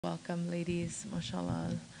Welcome, ladies.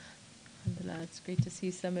 MashaAllah. Alhamdulillah. It's great to see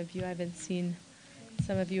some of you. I haven't seen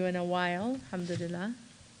some of you in a while. Alhamdulillah.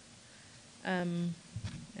 And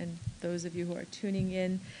those of you who are tuning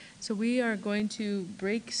in. So we are going to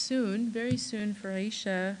break soon, very soon for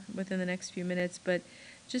Aisha, within the next few minutes. But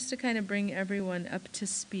just to kind of bring everyone up to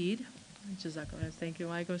speed. Jazakallah. Thank you.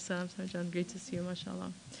 Walaikum salam. Sarjan. Great to see you.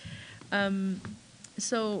 MashaAllah.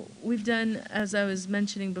 So we've done, as I was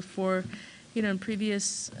mentioning before, in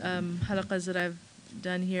previous halaqas that I've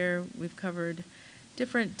done here, we've covered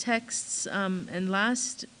different texts. And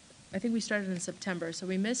last, I think we started in September, so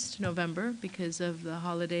we missed November because of the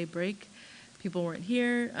holiday break. People weren't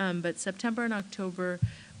here. But September and October,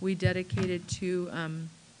 we dedicated to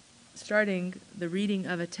starting the reading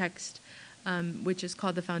of a text, which is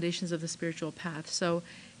called The Foundations of the Spiritual Path. So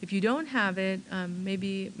if you don't have it,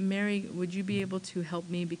 maybe, Mary, would you be able to help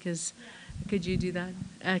me? Because could you do that?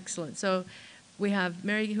 Excellent. So we have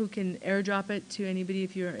Mary who can airdrop it to anybody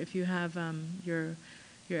if you have your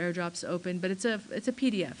airdrops open. But it's a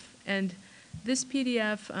PDF, and this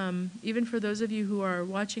PDF, even for those of you who are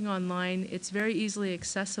watching online, it's very easily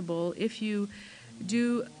accessible if you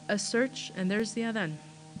do a search. And there's the adhan.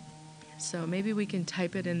 So maybe we can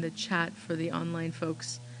type it in the chat for the online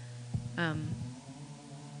folks.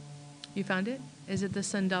 You found it? Is it the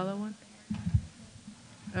Sandala one?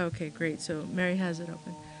 Okay, great. So Mary has it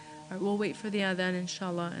open. All right, we'll wait for the adhan,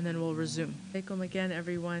 inshallah, and then we'll resume. Alaikum again,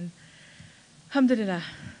 everyone. Alhamdulillah.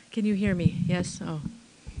 Can you hear me? Yes? Oh,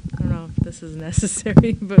 I don't know if this is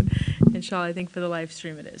necessary, but inshallah, I think for the live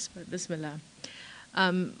stream it is. But bismillah.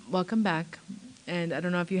 Welcome back. And I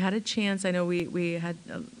don't know if you had a chance. I know we had,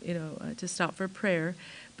 to stop for prayer.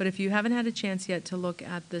 But if you haven't had a chance yet to look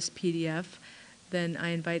at this PDF, then I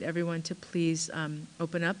invite everyone to please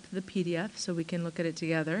open up the PDF so we can look at it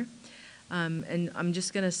together. And I'm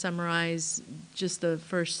just going to summarize just the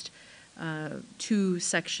first two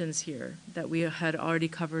sections here that we had already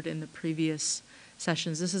covered in the previous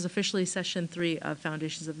sessions. This is officially session 3 of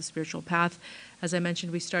Foundations of the Spiritual Path. As I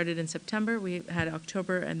mentioned, we started in September. We had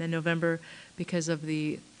October and then November because of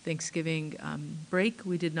the Thanksgiving break.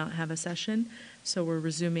 We did not have a session, so we're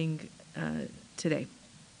resuming today.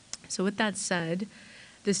 So with that said,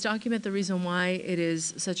 this document, the reason why it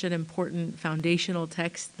is such an important foundational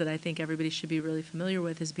text that I think everybody should be really familiar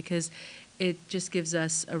with is because it just gives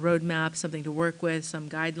us a roadmap, something to work with, some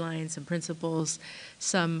guidelines, some principles,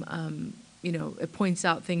 some, it points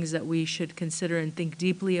out things that we should consider and think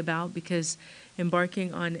deeply about, because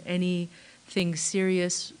embarking on anything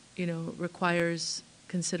serious, requires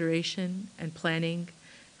consideration and planning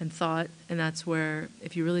and thought. And that's where,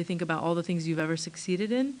 if you really think about all the things you've ever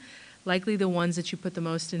succeeded in, likely the ones that you put the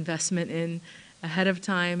most investment in ahead of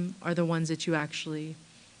time are the ones that you actually,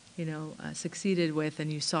 succeeded with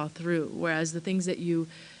and you saw through. Whereas the things that you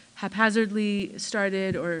haphazardly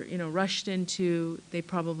started or, rushed into, they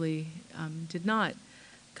probably did not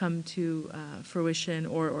come to fruition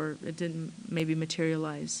or it didn't maybe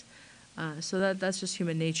materialize. So that's just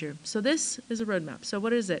human nature. So this is a roadmap. So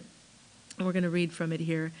what is it? And we're going to read from it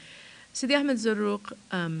here. Sidi Ahmed Zarruq,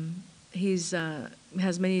 he's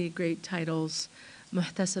has many great titles.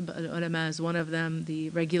 Muhtasab al-Ulama is one of them, the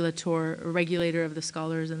regulator of the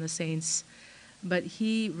scholars and the saints. But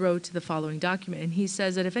he wrote the following document, and he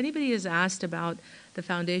says that if anybody is asked about the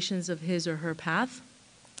foundations of his or her path,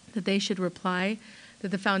 that they should reply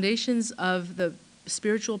that the foundations of the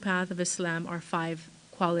spiritual path of Islam are 5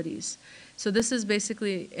 qualities. So this is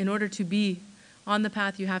basically, in order to be on the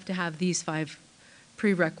path, you have to have these 5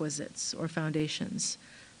 prerequisites or foundations.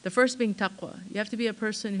 The first being taqwa. You have to be a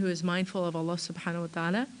person who is mindful of Allah subhanahu wa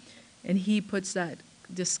ta'ala, and he puts that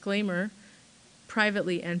disclaimer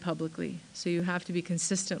privately and publicly. So you have to be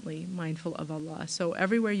consistently mindful of Allah. So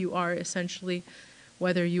everywhere you are, essentially,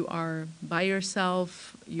 whether you are by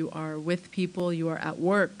yourself, you are with people, you are at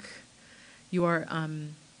work, you are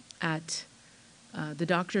at the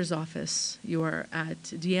doctor's office, you are at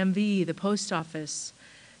DMV, the post office,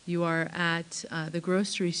 you are at the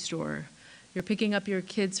grocery store, you're picking up your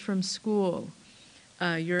kids from school,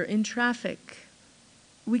 you're in traffic.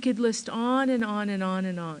 We could list on and on and on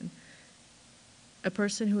and on. A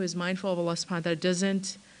person who is mindful of Allah subhanahu wa ta'ala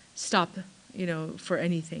doesn't stop, for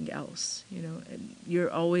anything else. And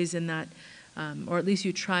you're always in that, or at least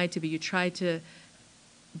you try to be. You try to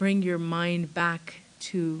bring your mind back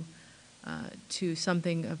to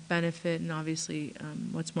something of benefit, and obviously,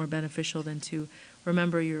 what's more beneficial than to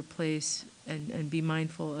remember your place and be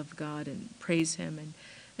mindful of God and praise Him and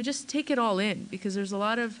just take it all in, because there's a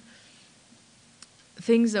lot of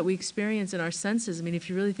things that we experience in our senses. I mean, if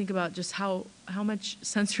you really think about just how much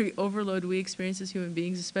sensory overload we experience as human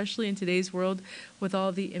beings, especially in today's world, with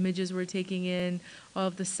all the images we're taking in, all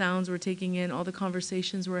of the sounds we're taking in, all the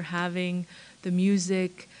conversations we're having, the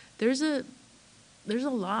music, there's a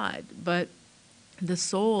lot. But the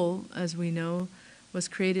soul, as we know, was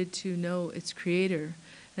created to know its creator.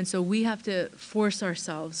 And so we have to force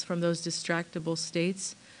ourselves from those distractible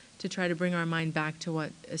states to try to bring our mind back to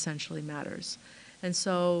what essentially matters. And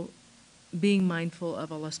so being mindful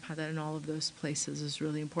of Allah subhanahu wa ta'ala in all of those places is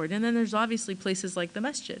really important. And then there's obviously places like the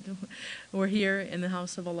masjid. We're here in the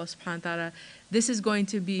house of Allah subhanahu wa ta'ala. This is going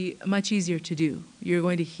to be much easier to do. You're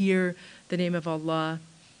going to hear the name of Allah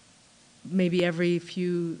maybe every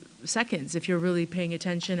few seconds if you're really paying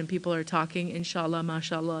attention and people are talking. Inshallah,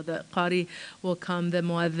 mashallah, the qari will come, the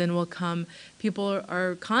muadhin will come. People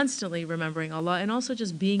are constantly remembering Allah, and also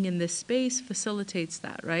just being in this space facilitates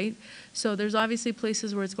that, right? So there's obviously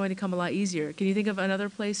places where it's going to come a lot easier. Can you think of another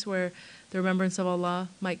place where the remembrance of Allah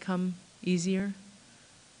might come easier?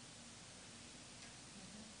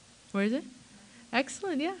 Where is it?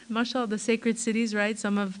 Excellent, yeah. Mashallah, the sacred cities, right?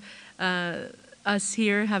 Some of us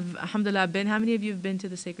here have, alhamdulillah, been. How many of you have been to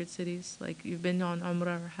the sacred cities? Like you've been on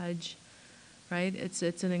Umrah or Hajj, right? It's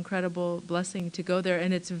an incredible blessing to go there,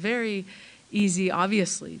 and it's very easy,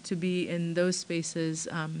 obviously, to be in those spaces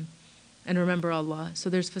and remember Allah. So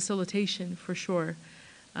there's facilitation for sure.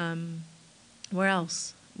 Where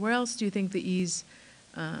else? Where else do you think the ease,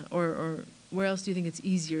 or where else do you think it's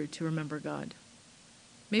easier to remember God?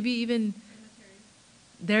 Maybe even.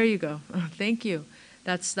 There you go. Oh, thank you.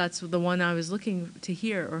 That's the one I was looking to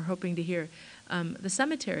hear or hoping to hear. The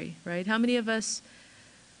cemetery, right? How many of us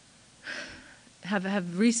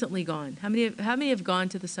have recently gone? How many have gone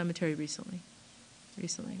to the cemetery recently?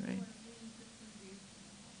 Recently, right?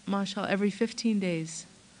 MashaAllah, every 15 days.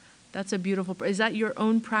 That's a beautiful. Is that your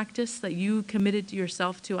own practice that you committed to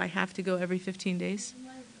yourself to? I have to go every 15 days.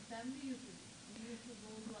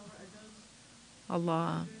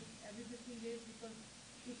 Allah.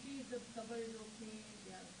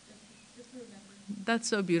 That's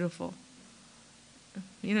so beautiful.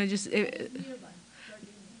 You know, just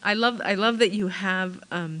I love that you have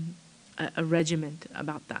a regiment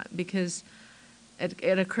about that, because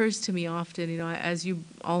it occurs to me often. You know, as you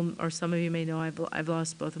all or some of you may know, I've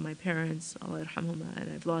lost both of my parents, Allah yarhamhuma,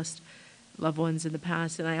 and I've lost loved ones in the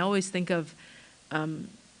past, and I always think of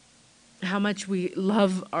how much we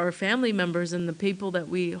love our family members and the people that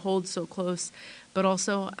we hold so close, but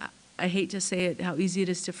also, I hate to say it, how easy it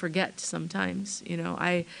is to forget sometimes. You know,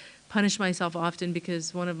 I punish myself often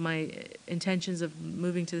because one of my intentions of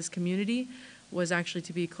moving to this community was actually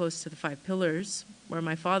to be close to the 5 pillars where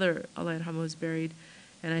my father, Allah yarhamu, was buried.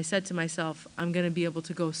 And I said to myself, I'm going to be able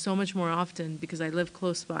to go so much more often because I live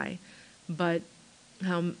close by. But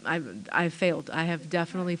I've failed. I have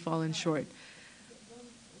definitely fallen short.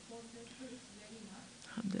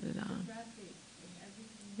 Alhamdulillah.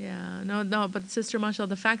 Yeah, no, but Sister Mashallah,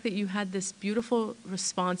 the fact that you had this beautiful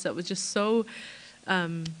response that was just so,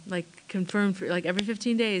 like, confirmed for, like, every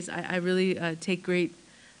 15 days, I really take great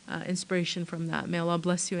inspiration from that. May Allah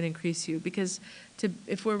bless you and increase you, because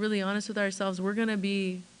if we're really honest with ourselves, we're going to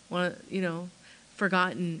be,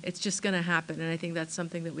 forgotten. It's just going to happen, and I think that's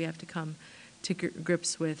something that we have to come to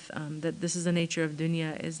grips with, that this is the nature of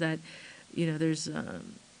dunya, is that, there's...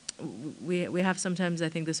 We have sometimes, I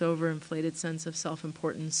think, this overinflated sense of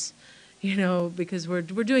self-importance, because we're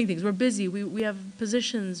doing things, we're busy, we have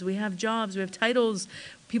positions, we have jobs, we have titles,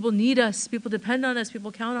 people need us, people depend on us,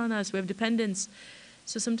 people count on us, we have dependents.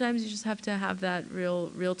 So sometimes you just have to have that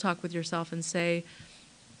real talk with yourself and say,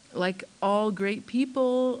 like all great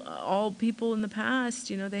people, all people in the past,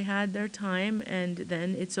 they had their time and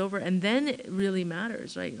then it's over, and then it really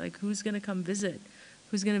matters, right? Like who's going to come visit?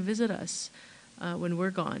 Who's going to visit us when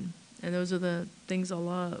we're gone? And those are the things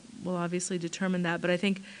Allah will obviously determine that. But I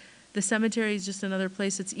think the cemetery is just another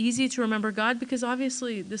place. It's easy to remember God because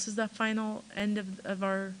obviously this is the final end of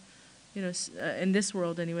our, in this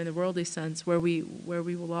world anyway, in the worldly sense, where we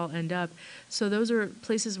will all end up. So those are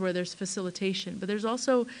places where there's facilitation. But there's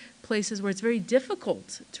also places where it's very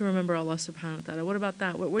difficult to remember Allah subhanahu wa ta'ala. What about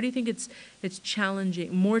that? Where do you think it's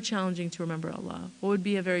challenging, more challenging to remember Allah? What would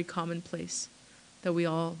be a very common place that we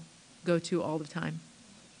all go to all the time?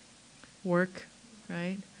 Work,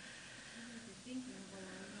 right?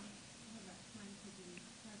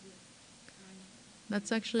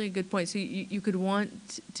 That's actually a good point. So you could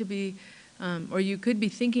want to be, or you could be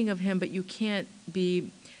thinking of Him, but you can't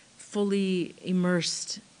be fully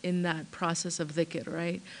immersed in that process of dhikr,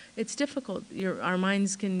 right? It's difficult. Our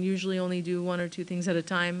minds can usually only do one or two things at a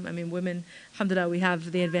time. I mean, women, alhamdulillah, we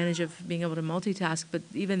have the advantage of being able to multitask, but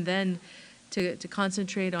even then, to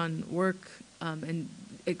concentrate on work and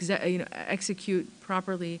execute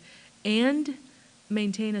properly and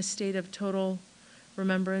maintain a state of total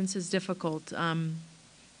remembrance is difficult.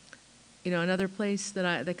 Another place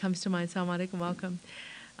that comes to mind, Assalamu alaikum, welcome,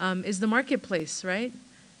 is the marketplace, right?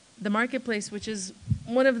 The marketplace, which is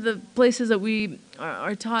one of the places that we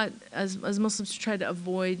are taught as Muslims to try to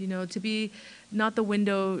avoid, to be not the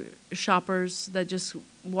window shoppers that just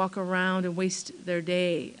walk around and waste their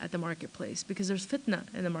day at the marketplace, because there's fitna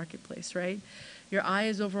in the marketplace, right? Your eye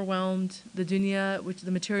is overwhelmed. The dunya, which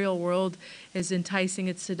the material world, is enticing,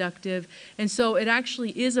 it's seductive. And so it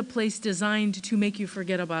actually is a place designed to make you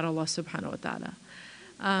forget about Allah subhanahu wa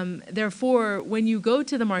ta'ala. Therefore, when you go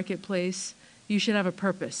to the marketplace, you should have a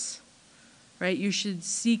purpose, right? You should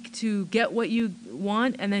seek to get what you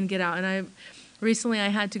want and then get out. And recently I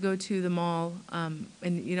had to go to the mall, and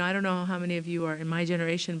I don't know how many of you are in my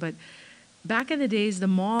generation, but back in the days, the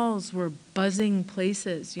malls were buzzing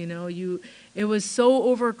places. It was so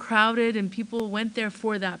overcrowded, and people went there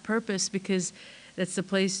for that purpose, because it's the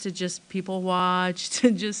place to just people watch,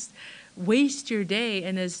 to just waste your day.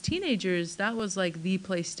 And as teenagers, that was like the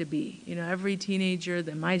place to be. Every teenager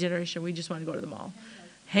in my generation, we just want to go to the mall.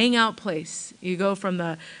 Hangout place. You go from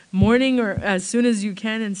the morning or as soon as you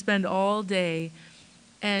can and spend all day.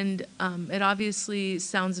 And it obviously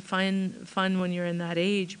sounds fun when you're in that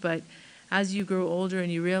age, but as you grow older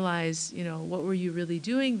and you realize, what were you really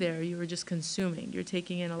doing there? You were just consuming. You're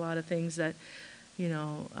taking in a lot of things that,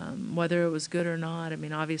 whether it was good or not. I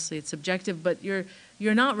mean, obviously it's subjective, but you're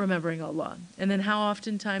not remembering Allah. And then how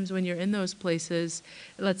oftentimes when you're in those places,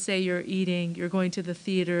 let's say you're eating, you're going to the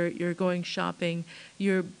theater, you're going shopping,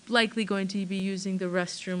 you're likely going to be using the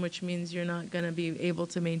restroom, which means you're not going to be able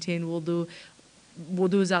to maintain wudu.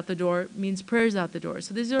 Wudu is out the door, means prayers out the door.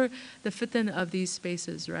 So these are the fitan of these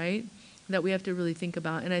spaces, right? That we have to really think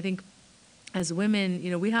about. And I think as women,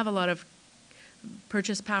 we have a lot of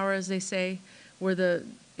purchase power, as they say. We're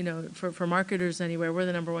for marketers anywhere, we're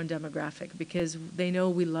the #1 demographic, because they know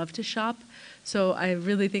we love to shop. So I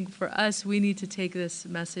really think for us, we need to take this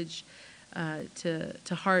message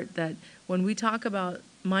to heart, that when we talk about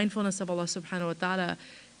mindfulness of Allah subhanahu wa ta'ala,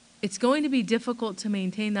 it's going to be difficult to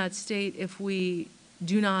maintain that state if we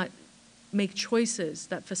do not make choices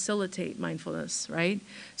that facilitate mindfulness, right?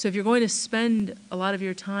 So if you're going to spend a lot of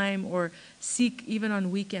your time, or seek even on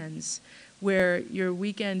weekends, where your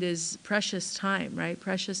weekend is precious time, right?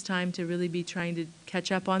 Precious time to really be trying to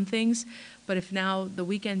catch up on things. But if now the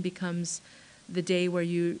weekend becomes the day where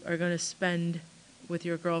you are going to spend with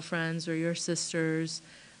your girlfriends or your sisters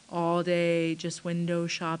all day just window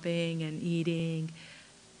shopping and eating,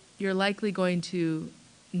 you're likely going to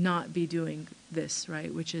not be doing this,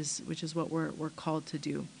 right? Which is what we're called to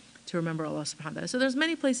do, to remember Allah subhanahu wa ta'ala. So there's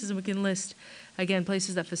many places, and we can list, again,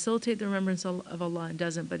 places that facilitate the remembrance of Allah and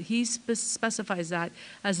doesn't, but he specifies that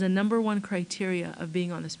as the #1 criteria of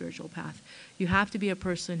being on the spiritual path. You have to be a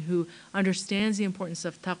person who understands the importance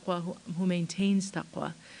of taqwa, who maintains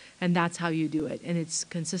taqwa, and that's how you do it. And it's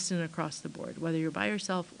consistent across the board, whether you're by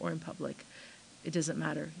yourself or in public. It doesn't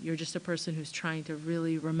matter. You're just a person who's trying to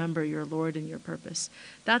really remember your Lord and your purpose.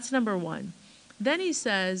 That's #1. Then he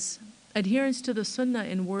says, adherence to the sunnah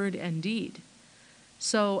in word and deed.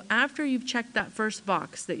 So after you've checked that first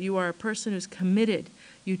box, that you are a person who's committed,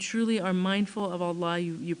 you truly are mindful of Allah,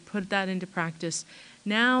 you put that into practice,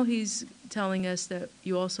 now he's telling us that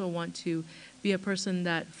you also want to be a person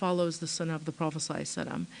that follows the sunnah of the Prophet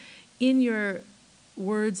ﷺ in your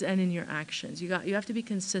words and in your actions. You have to be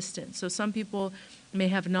consistent. So some people may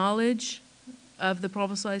have knowledge of the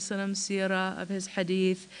Prophet ﷺ, seerah, of his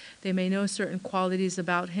hadith. They may know certain qualities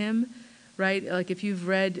about him, right? Like if you've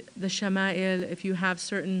read the Shama'il, if you have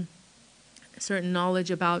certain knowledge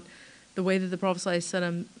about the way that the Prophet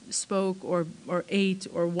ﷺ spoke or ate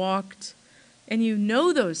or walked, and you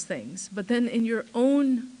know those things, but then in your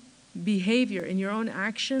own behavior, in your own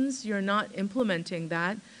actions, you're not implementing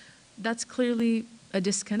that, that's clearly a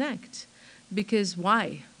disconnect. Because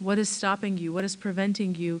why? What is stopping you? What is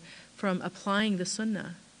preventing you from applying the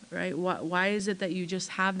sunnah, right? Why is it that you just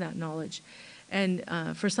have that knowledge? And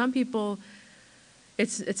for some people,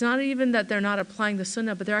 it's not even that they're not applying the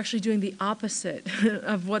sunnah, but they're actually doing the opposite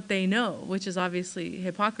of what they know, which is obviously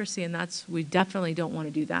hypocrisy, and we definitely don't want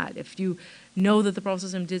to do that. If you know that the Prophet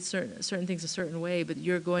ﷺ did certain things a certain way, but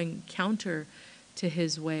you're going counter to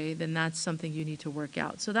his way, then that's something you need to work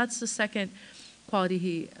out. So that's the second quality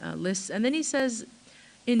he lists. And then he says,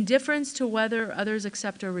 indifference to whether others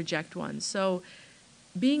accept or reject one. So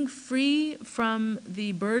being free from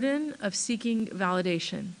the burden of seeking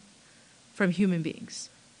validation from human beings.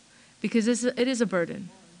 Because it is a burden.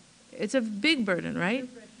 It's a big burden, right?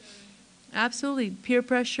 Absolutely. Peer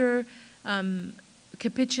pressure,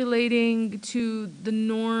 capitulating to the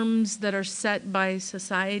norms that are set by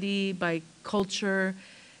society, by culture.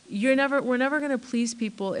 We're never going to please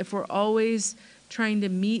people if we're always trying to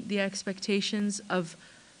meet the expectations of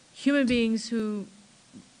human beings who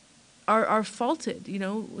are faulted. You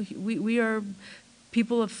know, we are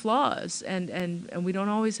people of flaws, and we don't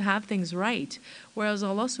always have things right. Whereas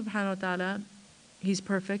Allah subhanahu wa ta'ala, He's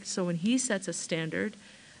perfect, so when He sets a standard,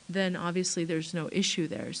 then obviously there's no issue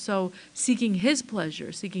there. So seeking His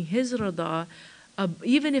pleasure, seeking His rida,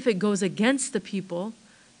 even if it goes against the people,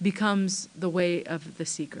 becomes the way of the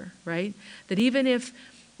seeker, right? That even if,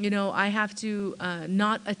 you know, I have to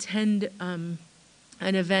not attend an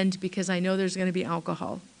event because I know there's going to be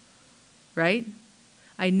alcohol, right?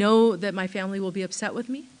 I know that my family will be upset with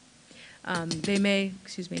me. They may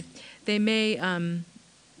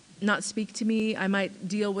not speak to me. I might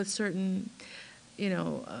deal with certain,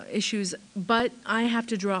 issues, but I have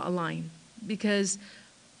to draw a line because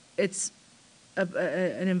it's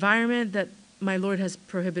an environment that my Lord has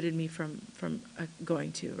prohibited me from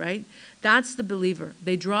going to, right? That's the believer.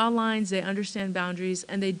 They draw lines, they understand boundaries,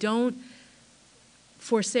 and they don't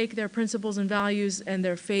forsake their principles and values and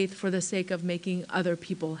their faith for the sake of making other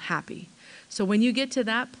people happy. So when you get to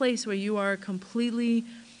that place where you are completely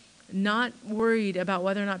not worried about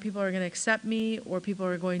whether or not people are going to accept me or people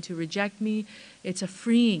are going to reject me, it's a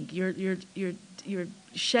freeing. You're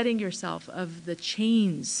shedding yourself of the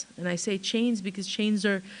chains. And I say chains because chains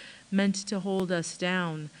are meant to hold us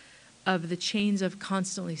down, of the chains of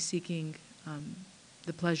constantly seeking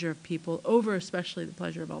the pleasure of people over especially the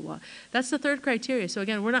pleasure of Allah. That's the third criteria. So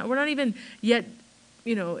again, we're not even yet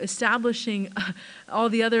establishing all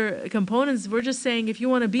the other components. We're just saying if you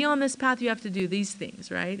want to be on this path, you have to do these things,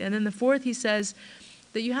 right? And then the fourth, he says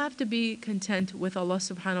that you have to be content with Allah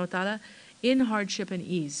subhanahu wa ta'ala in hardship and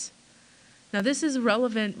ease. Now this is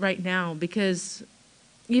relevant right now because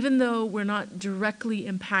even though we're not directly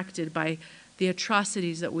impacted by the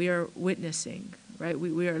atrocities that we are witnessing, right?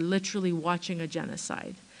 We are literally watching a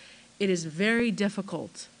genocide. It is very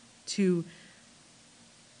difficult to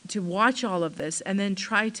watch all of this and then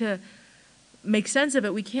try to make sense of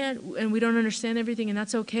it. We can't, and we don't understand everything, and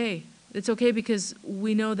that's okay. It's okay because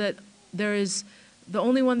we know that there is the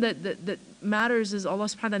only one that matters is Allah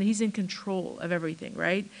subhanahu wa ta'ala. He's in control of everything,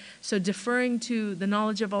 right? So deferring to the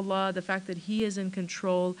knowledge of Allah, the fact that He is in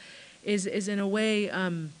control, is in a way,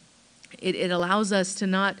 it allows us to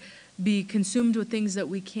not be consumed with things that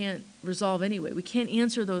we can't resolve anyway. We can't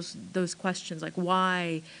answer those questions like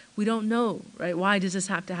why. We don't know, right? Why does this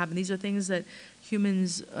have to happen? These are things that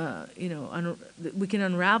humans, we can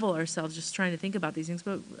unravel ourselves just trying to think about these things,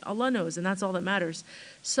 but Allah knows, and that's all that matters.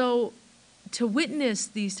 So to witness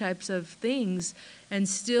these types of things and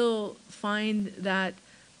still find that,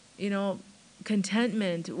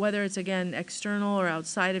 contentment, whether it's again external or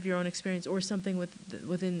outside of your own experience or something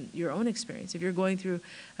within your own experience. If you're going through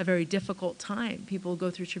a very difficult time, people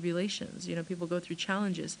go through tribulations, people go through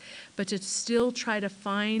challenges, but to still try to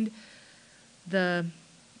find the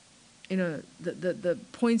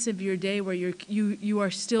points of your day where you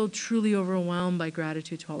are still truly overwhelmed by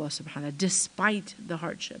gratitude to Allah subhanahu wa ta'ala, despite the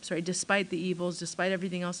hardships, right? Despite the evils, despite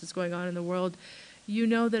everything else that's going on in the world. You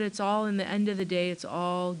know that it's all, in the end of the day, it's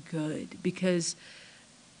all good. Because,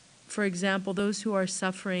 for example, those who are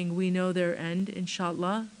suffering, we know their end,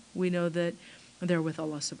 inshallah. We know that they're with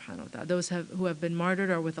Allah subhanahu wa ta'ala. Those who have been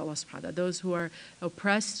martyred are with Allah subhanahu wa ta'ala. Those who are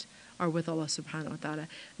oppressed are with Allah subhanahu wa ta'ala.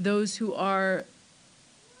 Those who are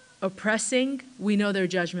oppressing, we know their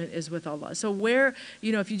judgment is with Allah. So where,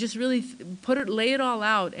 if you just really lay it all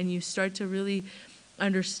out and you start to really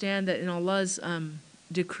understand that in Allah's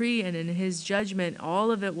decree and in His judgment,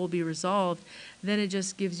 all of it will be resolved, then it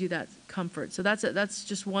just gives you that comfort. So that's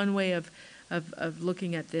just one way of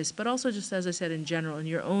looking at this. But also just, as I said, in general, in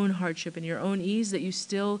your own hardship, in your own ease, that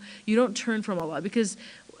you don't turn from Allah. Because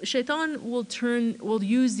shaitan will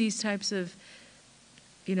use these types of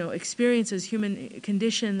experiences, human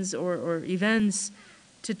conditions or events,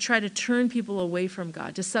 to try to turn people away from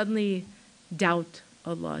God, to suddenly doubt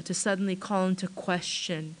Allah, to suddenly call into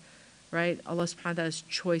question, right? Allah subhanahu wa ta'ala's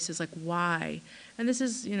choices, like why? And this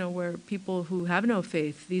is, where people who have no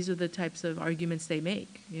faith, these are the types of arguments they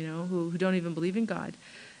make, who don't even believe in God.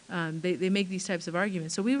 They make these types of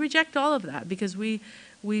arguments. So we reject all of that because we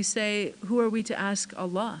say, who are we to ask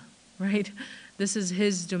Allah, right? This is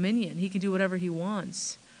His dominion. He can do whatever He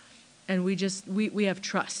wants. And we have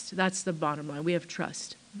trust. That's the bottom line. We have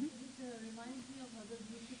trust. It reminds me of Hazrat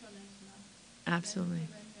Absolutely.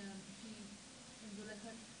 When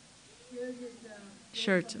shared his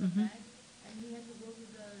Shirt. from the bag, and he had to go to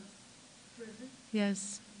the prison.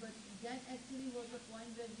 Yes. But that actually was the point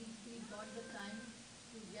where he got the time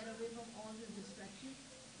to get away from all the distractions.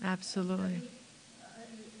 Absolutely.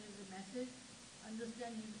 The message,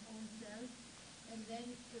 understand his own self, and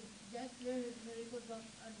then that's where his miracles of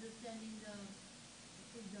understanding the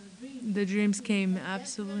dreams. The dreams came, And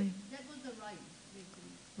absolutely. that was the right,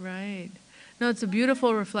 basically. Right. No, it's a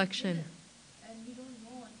beautiful reflection. And we don't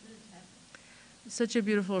know until it happens. Such a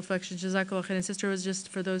beautiful reflection. Jazakallah khair. And sister, was just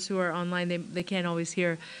for those who are online, they can't always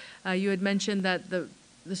hear. You had mentioned that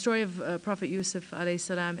the story of Prophet Yusuf alayhi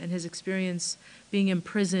salam and his experience being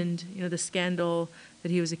imprisoned, the scandal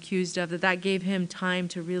that he was accused of, that gave him time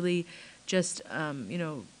to really just,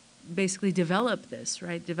 basically develop this,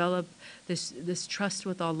 right? Develop this trust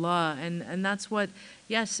with Allah. And that's what,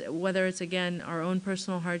 yes, whether it's, again, our own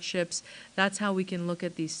personal hardships, that's how we can look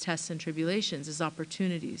at these tests and tribulations as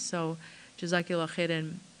opportunities. So, Jazakallah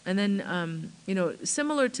khairan. And then,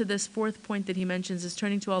 similar to this fourth point that he mentions is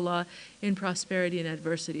turning to Allah in prosperity and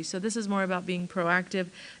adversity. So this is more about being proactive,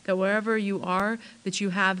 that wherever you are, that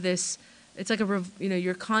you have this, it's like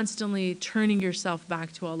you're constantly turning yourself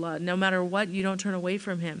back to Allah. No matter what, you don't turn away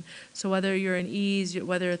from Him. So whether you're in ease,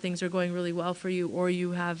 whether things are going really well for you, or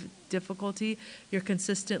you have difficulty, you're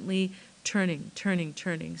consistently turning.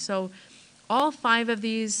 So all 5 of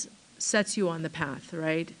these sets you on the path,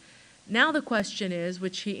 right? Now the question is,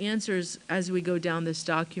 which he answers as we go down this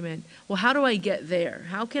document, well, how do I get there?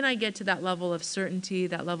 How can I get to that level of certainty,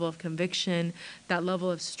 that level of conviction, that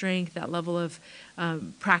level of strength, that level of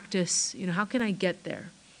practice? How can I get there?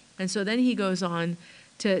 And so then he goes on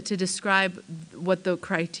to describe what the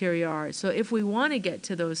criteria are. So if we want to get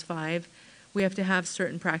to those 5, we have to have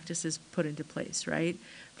certain practices put into place, right?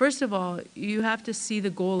 First of all, you have to see the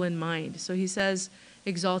goal in mind. So he says,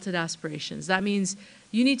 exalted aspirations. That means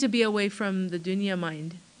you need to be away from the dunya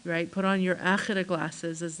mind, right? Put on your akhirah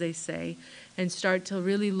glasses, as they say, and start to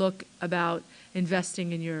really look about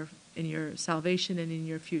investing in your salvation and in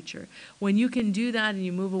your future. When you can do that and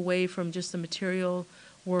you move away from just the material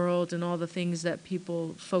world and all the things that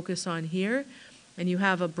people focus on here, and you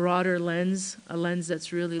have a broader lens, a lens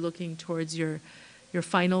that's really looking towards your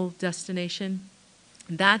final destination,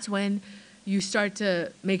 that's when you start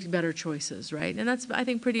to make better choices, right? And that's, I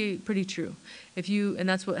think, pretty true. And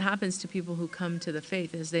that's what happens to people who come to the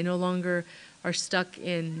faith, is they no longer are stuck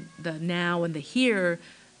in the now and the here.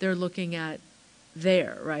 They're looking at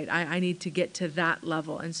there, right? I need to get to that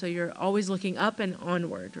level. And so you're always looking up and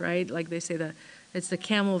onward, right? Like they say, it's the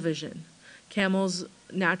camel vision. Camels,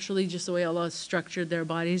 naturally, just the way Allah has structured their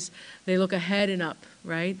bodies, they look ahead and up,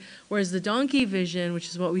 right? Whereas the donkey vision, which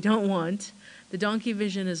is what we don't want, the donkey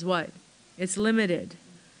vision is what? It's limited,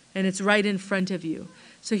 and it's right in front of you.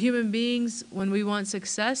 So human beings, when we want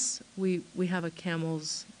success, we have a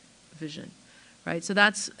camel's vision, right? So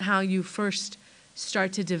that's how you first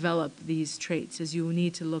start to develop these traits, is you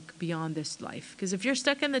need to look beyond this life. Because if you're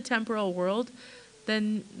stuck in the temporal world,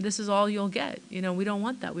 then this is all you'll get. We don't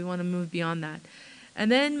want that. We want to move beyond that. And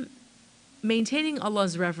then maintaining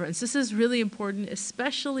Allah's reverence. This is really important,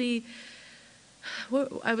 especially...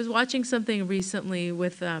 I was watching something recently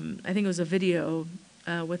with, I think it was a video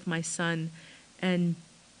with my son, and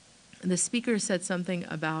the speaker said something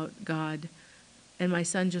about God, and my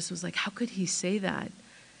son just was like, how could he say that?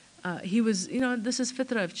 He was, this is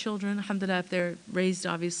fitrah of children, alhamdulillah, if they're raised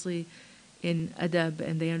obviously in adab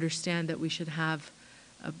and they understand that we should have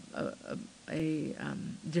a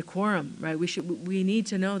decorum, right? We need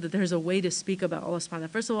to know that there's a way to speak about Allah subhanahu wa ta'ala.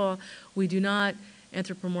 First of all, we do not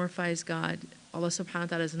anthropomorphize God. Allah subhanahu wa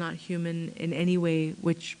ta'ala is not human in any way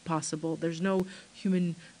which possible. There's no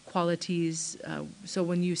human qualities. So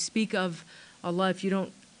when you speak of Allah, if you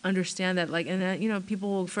don't understand that, people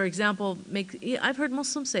will, for example, I've heard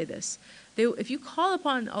Muslims say this. If you call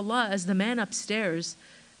upon Allah as the man upstairs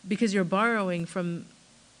because you're borrowing from,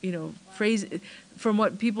 from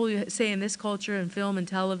what people say in this culture and film and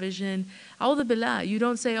television, A'udhu billah, you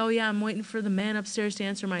don't say, oh yeah, I'm waiting for the man upstairs to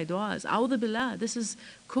answer my du'as. A'udhu billah, this is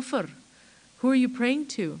kufr. Who are you praying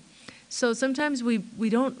to? So sometimes we're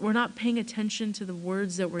not paying attention to the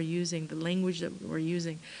words that we're using, the language that we're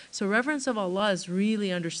using. So reverence of Allah is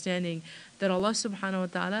really understanding that Allah subhanahu wa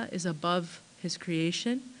ta'ala is above His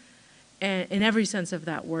creation, and in every sense of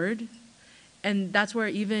that word. And that's where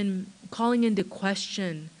even calling into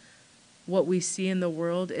question what we see in the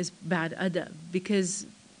world is bad adab, because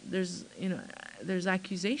there's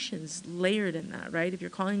accusations layered in that, right? If you're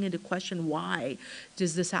calling into question, why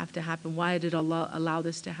does this have to happen? Why did Allah allow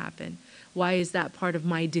this to happen? Why is that part of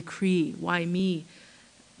my decree? Why me?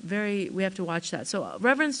 we have to watch that. So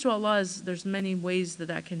reverence to Allah there's many ways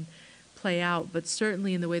that can play out, but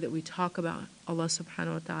certainly in the way that we talk about Allah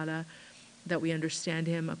subhanahu wa ta'ala, that we understand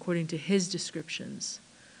Him according to His descriptions,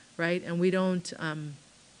 right? And we don't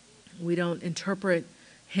interpret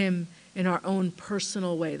Him in our own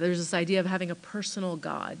personal way. There's this idea of having a personal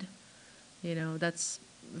God. That's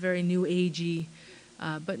very new agey.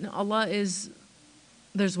 But Allah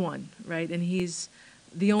there's one, right? And He's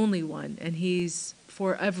the only one, and He's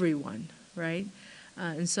for everyone, right?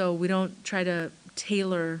 And so we don't try to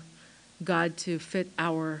tailor God to fit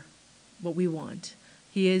what we want.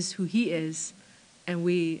 He is who He is, and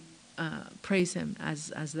we praise Him as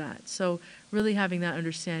that. So really having that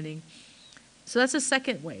understanding. So that's a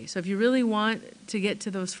second way. So if you really want to get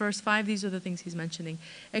to those first 5, these are the things he's mentioning.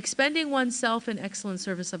 Expending oneself in excellent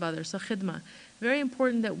service of others. So khidmah. Very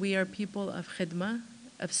important that we are people of khidmah,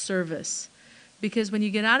 of service. Because when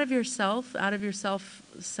you get out of your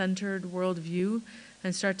self-centered worldview,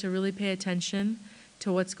 and start to really pay attention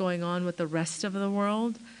to what's going on with the rest of the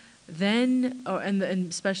world, then,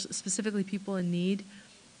 and specifically people in need,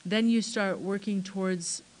 then you start working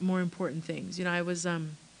towards more important things. I was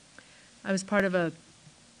part of a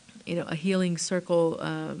healing circle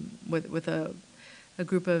with a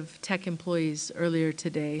group of tech employees earlier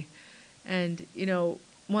today, and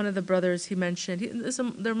one of the brothers he mentioned,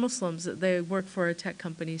 they're Muslims. They work for a tech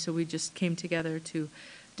company, so we just came together to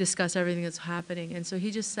discuss everything that's happening. And so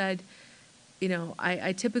he just said,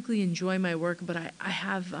 I typically enjoy my work, but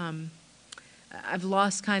I've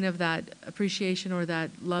lost kind of that appreciation or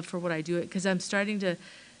that love for what I do, because I'm starting to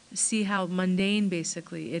see how mundane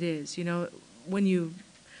basically it is, when you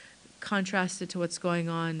contrast it to what's going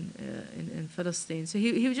on in Palestine. So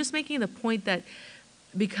he was just making the point that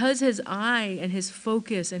because his eye and his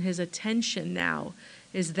focus and his attention now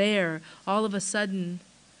is there, all of a sudden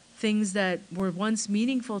things that were once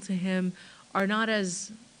meaningful to him are not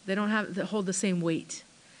they hold the same weight.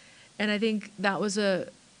 And I think that was a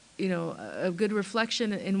good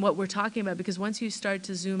reflection in what we're talking about, because once you start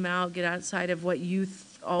to zoom out, get outside of what you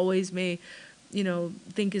always may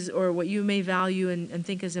think is, or what you may value and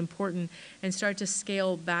think is important, and start to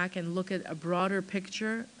scale back and look at a broader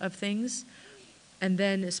picture of things. And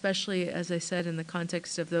then, especially, as I said, in the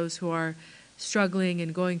context of those who are struggling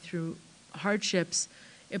and going through hardships,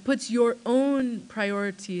 it puts your own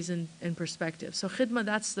priorities in perspective. So khidmah,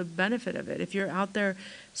 that's the benefit of it. If you're out there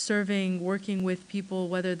serving, working with people,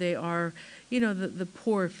 whether they are, the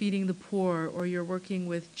poor, feeding the poor, or you're working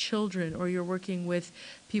with children, or you're working with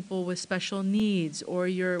people with special needs, or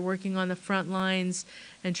you're working on the front lines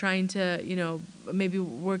and trying to, maybe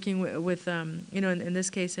working with in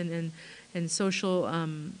this case, in social,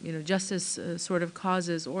 justice sort of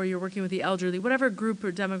causes, or you're working with the elderly, whatever group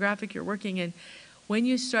or demographic you're working in, when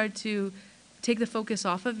you start to take the focus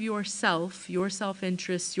off of yourself, your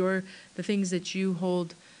self-interest, the things that you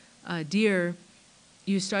hold dear,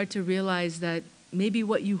 you start to realize that maybe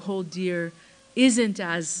what you hold dear isn't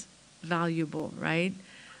as valuable, right?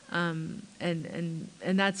 And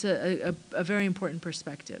that's a very important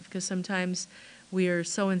perspective, because sometimes we are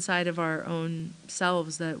so inside of our own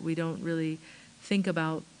selves that we don't really think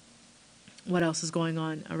about what else is going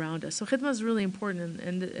on around us. So khidmah is really important,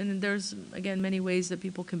 and there's, again, many ways that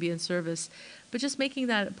people can be in service, but just making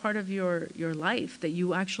that a part of your life, that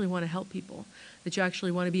you actually want to help people, that you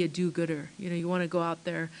actually want to be a do-gooder. You want to go out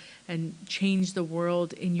there and change the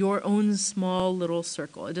world in your own small little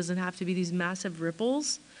circle. It doesn't have to be these massive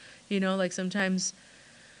ripples, like sometimes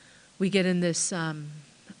we get in this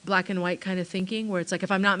black and white kind of thinking, where it's like, if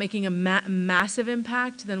I'm not making a massive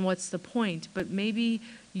impact, then what's the point? But maybe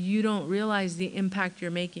you don't realize the impact you're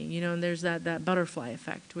making, and there's that butterfly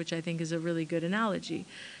effect, which I think is a really good analogy.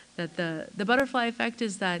 That the butterfly effect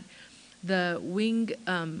is that the wing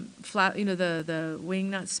the wing,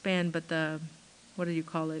 not span, but what do you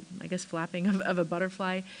call it? I guess flapping of a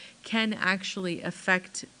butterfly can actually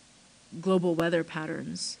affect global weather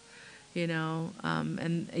patterns. And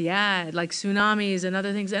like tsunamis and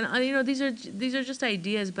other things. And these are just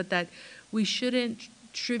ideas, but that we shouldn't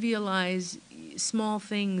trivialize small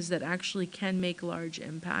things that actually can make large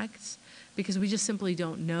impacts, because we just simply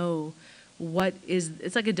don't know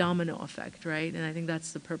it's like a domino effect, right? And I think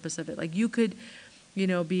that's the purpose of it. Like you could,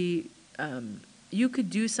 you could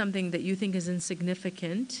do something that you think is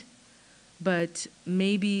insignificant, but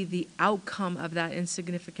maybe the outcome of that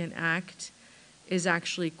insignificant act is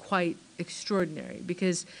actually quite extraordinary.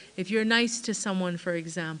 Because if you're nice to someone, for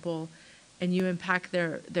example, and you impact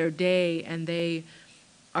their day, and they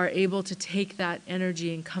are able to take that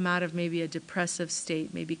energy and come out of maybe a depressive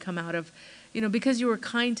state, maybe come out of, because you were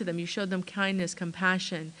kind to them, you showed them kindness,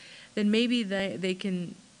 compassion, then maybe they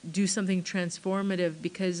can do something transformative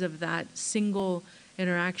because of that single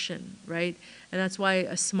interaction, right? And that's why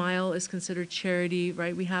a smile is considered charity,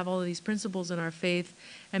 right? We have all of these principles in our faith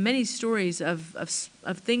and many stories of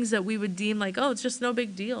things that we would deem like, oh, it's just no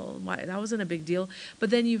big deal. Why, that wasn't a big deal. But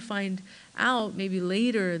then you find out maybe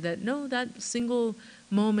later that no, that single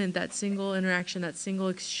moment, that single interaction, that single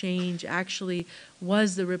exchange actually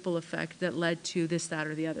was the ripple effect that led to this, that,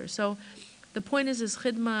 or the other. So the point is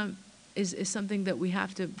khidmah is something that we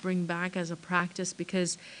have to bring back as a practice,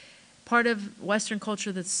 because part of Western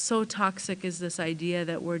culture that's so toxic is this idea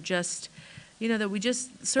that we're just, that we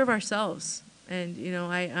just serve ourselves. And,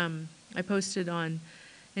 I posted on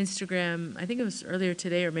Instagram, I think it was earlier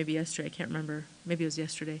today or maybe yesterday, I can't remember, maybe it was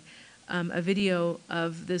yesterday, a video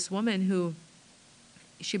of this woman who,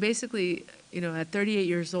 she basically, at 38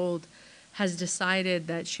 years old, has decided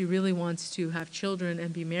that she really wants to have children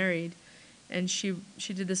and be married. And she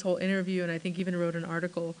did this whole interview, and I think even wrote an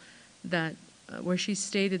article that where she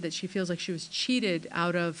stated that she feels like she was cheated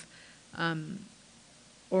out of,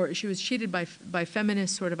 or she was cheated by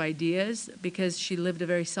feminist sort of ideas, because she lived a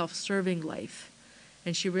very self-serving life,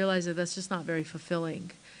 and she realized that that's just not very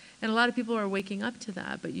fulfilling. And a lot of people are waking up to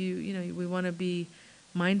that, but we want to be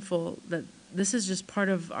mindful that this is just part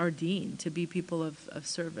of our deen, to be people of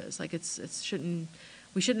service. Like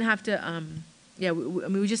we shouldn't have to.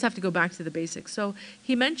 We just have to go back to the basics. So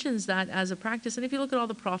he mentions that as a practice. And if you look at all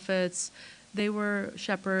the prophets, they were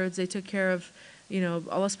shepherds. They took care of,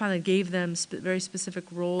 Allah subhanahu wa ta'ala gave them very specific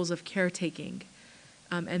roles of caretaking.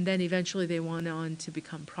 And then eventually they went on to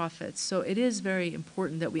become prophets. So it is very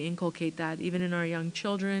important that we inculcate that even in our young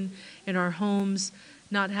children, in our homes,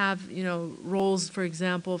 not have, roles, for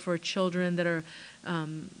example, for children that are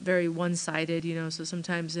very one-sided, So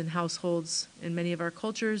sometimes in households, in many of our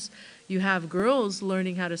cultures, you have girls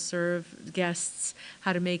learning how to serve guests,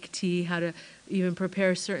 how to make tea, how to even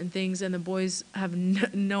prepare certain things, and the boys have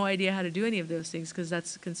no idea how to do any of those things because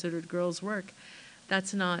that's considered girls' work.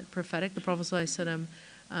 That's not prophetic. The Prophet ﷺ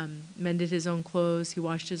mended his own clothes, he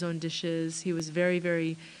washed his own dishes, he was very,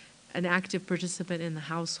 very an active participant in the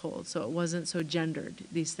household, so it wasn't so gendered,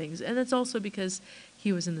 these things. And it's also because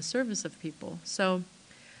he was in the service of people. So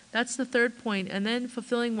that's the third point. And then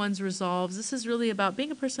fulfilling one's resolves. This is really about being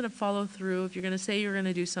a person of follow through. If you're going to say you're going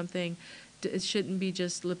to do something, it shouldn't be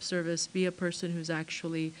just lip service. Be a person who's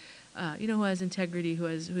actually, who has integrity,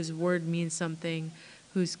 whose word means something,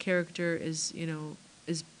 whose character is,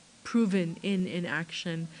 is proven in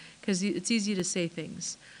action, because it's easy to say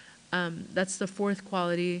things. That's the fourth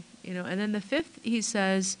quality, And then the fifth, he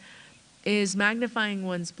says, is magnifying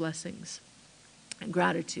one's blessings,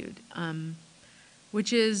 gratitude,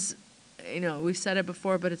 which is, we've said it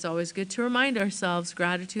before, but it's always good to remind ourselves,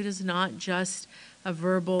 gratitude is not just a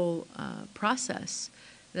verbal process.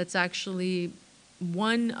 That's actually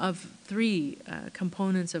one of three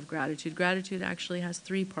components of gratitude. Gratitude actually has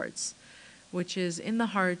three parts, which is in the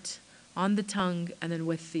heart, on the tongue, and then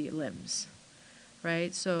with the limbs.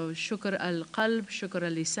 Right? So shukr al-qalb, shukr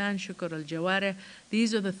al-lisan, shukr al-jawarih.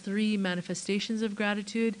 These are the three manifestations of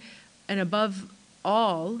gratitude. And above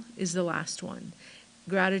all is the last one.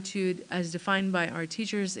 Gratitude, as defined by our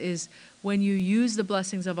teachers, is when you use the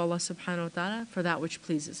blessings of Allah subhanahu wa ta'ala for that which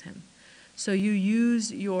pleases Him. So you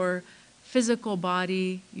use your physical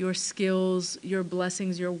body, your skills, your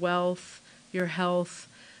blessings, your wealth, your health,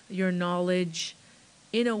 your knowledge,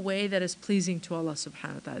 in a way that is pleasing to Allah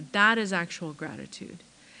subhanahu wa ta'ala. That is actual gratitude.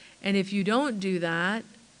 And if you don't do that,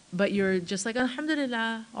 but you're just like,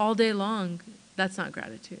 alhamdulillah, all day long, that's not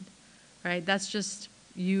gratitude, right? That's just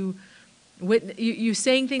you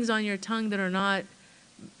saying things on your tongue that are not,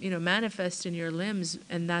 manifest in your limbs,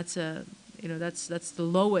 and that's that's the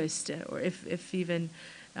lowest, or if even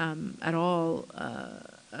at all,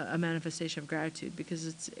 a manifestation of gratitude, because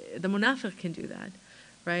it's the munafiq can do that,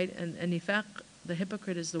 right? And nifaq, the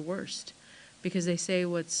hypocrite, is the worst, because they say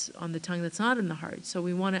what's on the tongue that's not in the heart. So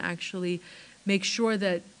we want to actually make sure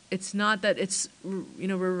that it's not that it's,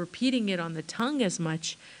 we're repeating it on the tongue as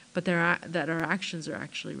much, but that our actions are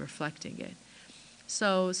actually reflecting it.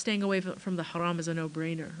 So staying away from the haram is a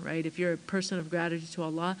no-brainer, right? If you're a person of gratitude to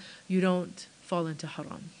Allah, you don't fall into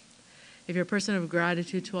haram. If you're a person of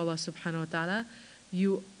gratitude to Allah subhanahu wa ta'ala,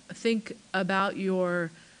 you think about your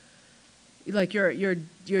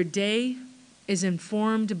day is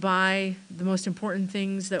informed by the most important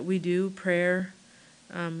things that we do, prayer.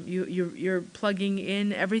 You're plugging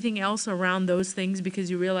in everything else around those things, because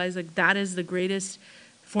you realize that is the greatest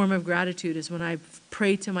form of gratitude, is when I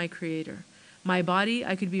pray to my Creator. My body,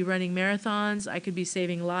 I could be running marathons, I could be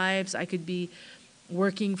saving lives, I could be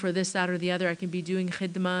working for this, that, or the other, I could be doing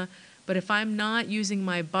khidmah. But if I'm not using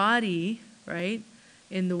my body, right,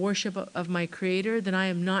 in the worship of my Creator, then I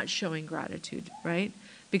am not showing gratitude, right?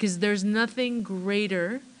 Because there's nothing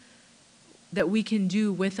greater that we can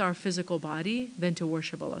do with our physical body than to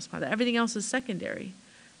worship Allah subhanahu wa ta'ala. Everything else is secondary,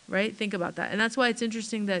 right? Think about that. And that's why it's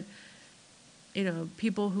interesting that, you know,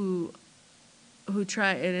 people who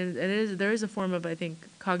try, and there is a form of, I think,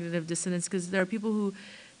 cognitive dissonance, because there are people who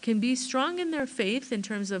can be strong in their faith in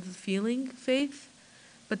terms of feeling faith,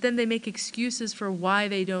 but then they make excuses for why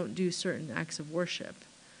they don't do certain acts of worship,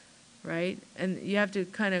 right? And you have to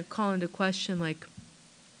kind of call into question, like,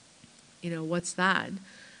 you know, what's that?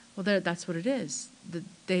 Well, that's what it is.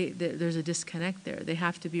 There's a disconnect there. They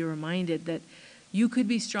have to be reminded that you could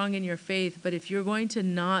be strong in your faith, but if you're going to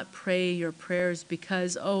not pray your prayers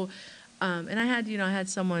because, and I had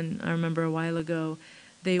someone, I remember a while ago,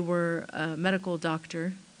 they were a medical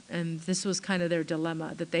doctor, and this was kind of their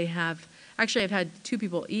dilemma that they have. Actually, I've had two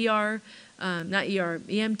people, EMT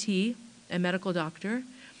and medical doctor,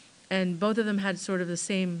 and both of them had sort of the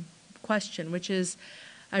same question, which is,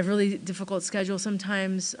 I have really difficult schedule.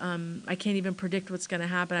 Sometimes I can't even predict what's going to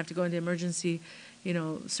happen. I have to go into emergency,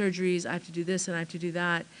 surgeries. I have to do this and I have to do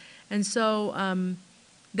that. And so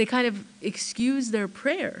they kind of excuse their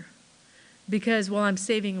prayer because, well, I'm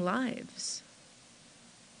saving lives.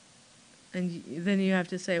 And then you have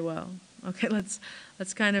to say, well, okay, let's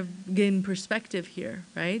kind of gain perspective here,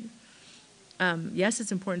 right? Yes,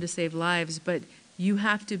 it's important to save lives, but you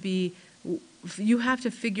have to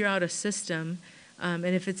figure out a system. And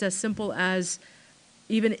if it's as simple as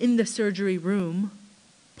even in the surgery room,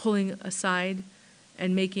 pulling aside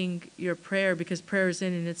and making your prayer, because prayer is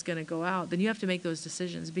in and it's going to go out, then you have to make those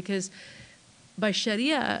decisions. Because by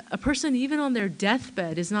Sharia, a person even on their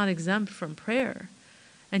deathbed is not exempt from prayer.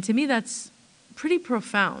 And to me, that's pretty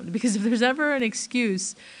profound, because if there's ever an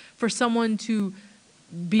excuse for someone to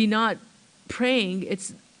be not praying,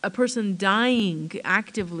 it's a person dying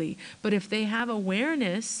actively. But if they have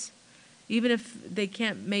awareness, even if they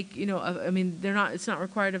can't make, it's not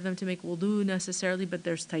required of them to make wudu necessarily, but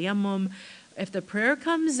there's tayammum. If the prayer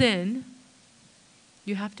comes in,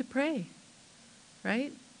 you have to pray,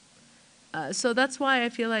 right? So that's why I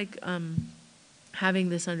feel like having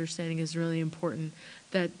this understanding is really important,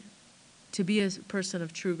 that to be a person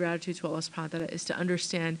of true gratitude to Allah subhanahu wa ta'ala is to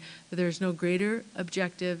understand that there's no greater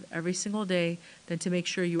objective every single day than to make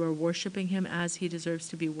sure you are worshiping Him as He deserves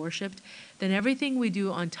to be worshipped. Then everything we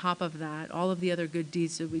do on top of that, all of the other good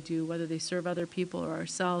deeds that we do, whether they serve other people or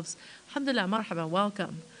ourselves, alhamdulillah, marhaban,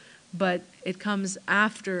 welcome. But it comes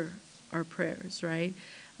after our prayers, right?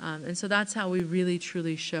 And so that's how we really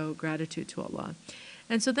truly show gratitude to Allah.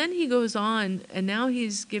 And so then he goes on, and now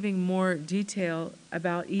he's giving more detail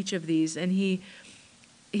about each of these, and he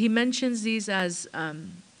mentions these as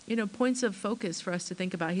points of focus for us to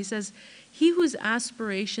think about. He says, "He whose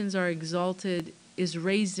aspirations are exalted is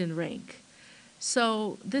raised in rank."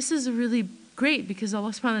 So this is really great, because Allah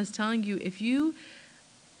subhanahu wa ta'ala is telling you, if you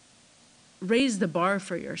raise the bar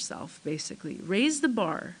for yourself, basically raise the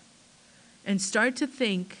bar, and start to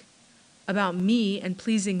think about me and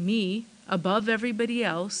pleasing me above everybody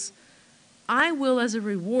else, I will, as a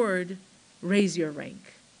reward, raise your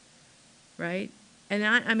rank, right? And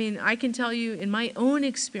I can tell you in my own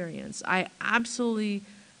experience, I absolutely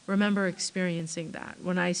remember experiencing that.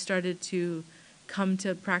 When I started to come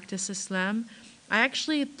to practice Islam, I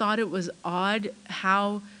actually thought it was odd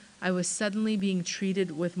how I was suddenly being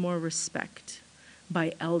treated with more respect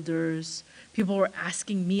by elders. People were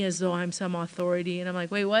asking me as though I'm some authority, and I'm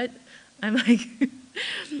like, wait, what? I'm like,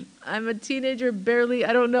 I'm a teenager, barely,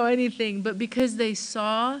 I don't know anything. But because they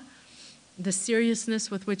saw the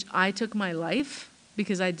seriousness with which I took my life,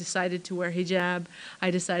 because I decided to wear hijab,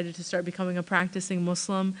 I decided to start becoming a practicing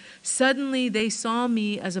Muslim, suddenly they saw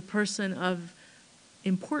me as a person of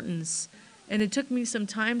importance. And it took me some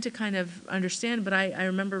time to kind of understand, but I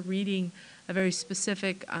remember reading a very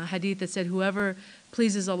specific hadith that said, whoever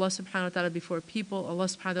pleases Allah subhanahu wa ta'ala before people, Allah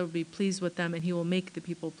subhanahu wa ta'ala will be pleased with them, and He will make the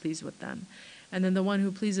people pleased with them. And then the one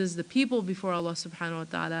who pleases the people before Allah subhanahu wa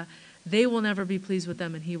ta'ala, they will never be pleased with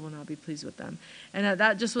them, and He will not be pleased with them. And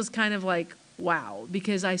that just was kind of like, wow,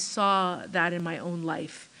 because I saw that in my own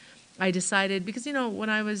life. I decided, because when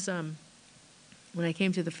I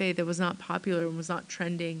came to the faith, it was not popular, it was not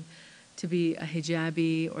trending to be a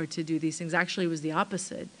hijabi or to do these things. Actually, it was the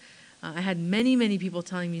opposite. I had many, many people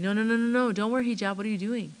telling me, no, don't wear hijab. What are you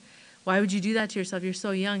doing? Why would you do that to yourself? You're so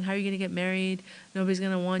young. How are you going to get married? Nobody's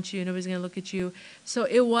going to want you. Nobody's going to look at you. So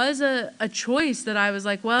it was a choice that I was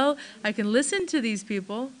like, well, I can listen to these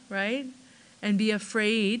people, right? And be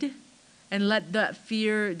afraid and let that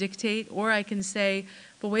fear dictate. Or I can say,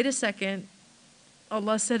 but wait a second.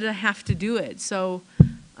 Allah said I have to do it. So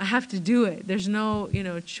I have to do it. There's no,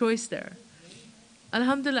 choice there.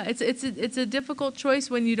 Alhamdulillah, it's a difficult choice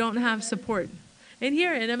when you don't have support. And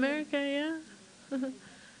here in America, yeah.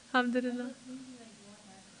 Alhamdulillah.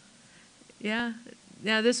 Yeah.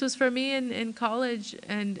 Yeah, this was for me in college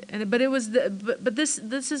but it was but this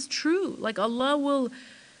is true. Like Allah will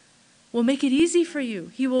make it easy for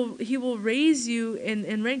you. He will raise you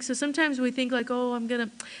in rank. So sometimes we think like, oh,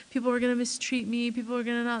 people are gonna mistreat me, people are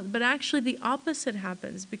gonna not, but actually the opposite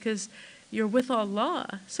happens because you're with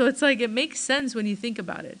Allah. So it's like, it makes sense when you think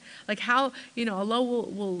about it. Like how, Allah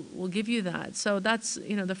will give you that. So that's,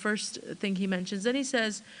 the first thing he mentions. Then he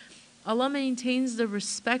says, Allah maintains the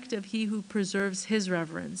respect of he who preserves his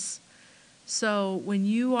reverence. So when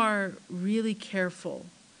you are really careful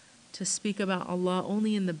to speak about Allah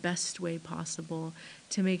only in the best way possible,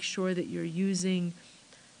 to make sure that you're using,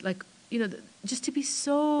 like, just to be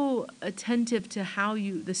so attentive to how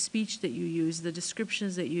the speech that you use, the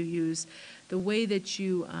descriptions that you use, the way that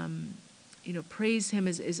you, praise Him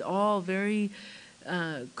is all very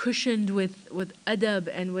cushioned with adab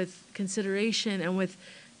and with consideration and with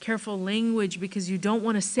careful language, because you don't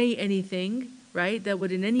want to say anything, right, that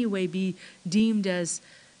would in any way be deemed as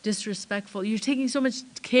disrespectful. You're taking so much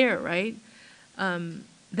care, right? Then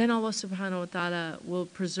Allah subhanahu wa ta'ala will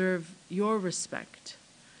preserve your respect.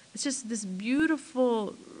 It's just this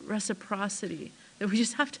beautiful reciprocity that we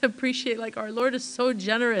just have to appreciate. Like, our Lord is so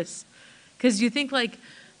generous, because you think like,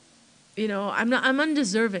 I'm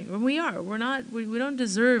undeserving. When we don't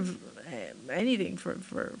deserve anything from,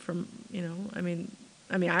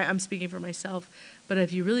 I'm speaking for myself, but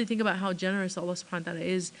if you really think about how generous Allah subhanahu wa ta'ala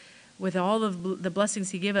is with all of the blessings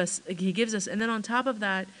He gives us, and then on top of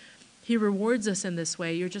that, He rewards us in this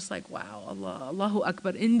way, you're just like, wow, Allahu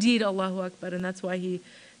Akbar, indeed Allahu Akbar, and that's why He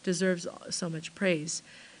deserves so much praise.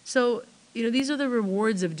 So, these are the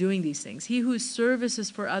rewards of doing these things. He whose service is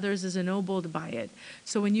for others is ennobled by it.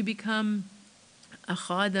 So when you become a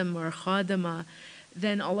khadim or a khadima,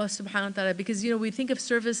 then Allah subhanahu wa ta'ala, because we think of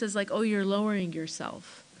service as like, oh, you're lowering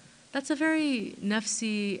yourself. That's a very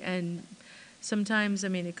nafsi, and sometimes,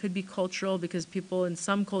 it could be cultural, because people in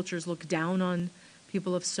some cultures look down on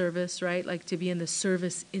people of service, right? Like to be in the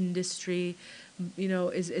service industry,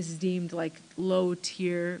 is deemed like low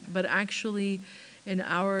tier. But actually, in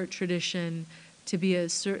our tradition, to be in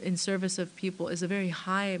service of people is a very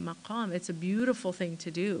high maqam. It's a beautiful thing to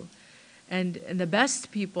do. And the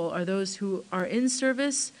best people are those who are in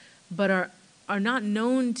service, but are not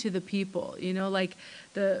known to the people. And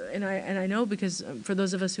I know, because for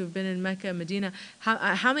those of us who've been in Mecca and Medina,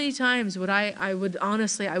 how many times would I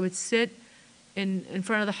would sit in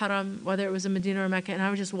front of the haram, whether it was in Medina or Mecca, and I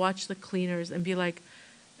would just watch the cleaners and be like,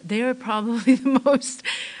 they are probably the most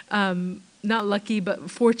not lucky but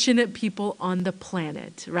fortunate people on the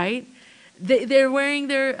planet, right? They're wearing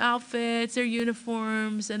their outfits, their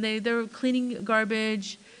uniforms, and they're cleaning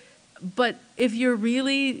garbage. But if you're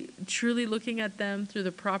really truly looking at them through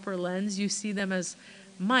the proper lens, you see them as,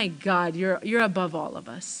 my God, you're above all of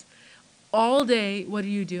us. All day, what are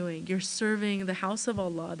you doing? You're serving the house of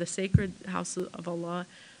Allah, the sacred house of Allah,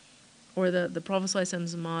 or the Prophet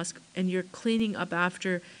ﷺ's mosque, and you're cleaning up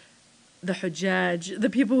after the Hujjaj,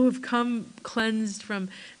 the people who've come cleansed from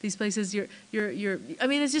these places.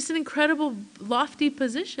 It's just an incredible, lofty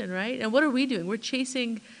position, right? And what are we doing? We're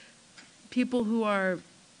chasing people who are,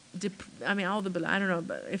 I don't know,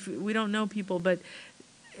 but if we don't know people, but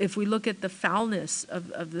if we look at the foulness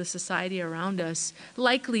of the society around us,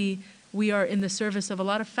 likely we are in the service of a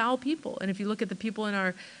lot of foul people. And if you look at the people in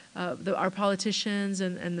our politicians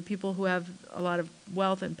and the people who have a lot of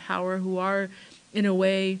wealth and power, who are in a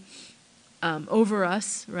way over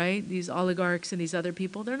us, right? These oligarchs and these other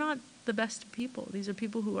people, they're not the best people. These are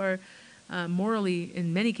people who are morally,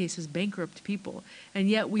 in many cases, bankrupt people. And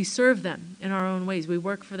yet we serve them in our own ways. We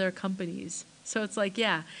work for their companies. So it's like,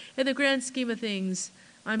 yeah, in the grand scheme of things,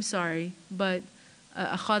 I'm sorry, but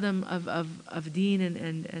a khadim of deen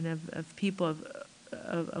and of people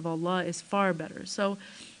of Allah is far better. So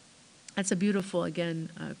that's a beautiful, again,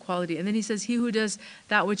 quality. And then he says, he who does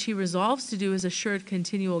that which he resolves to do is assured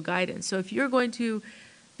continual guidance. So if you're going to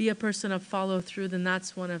be a person of follow through, then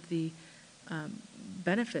that's one of the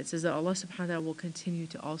benefits, is that Allah subhanahu wa ta'ala will continue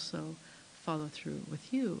to also follow through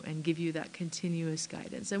with you and give you that continuous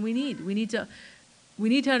guidance. And we need to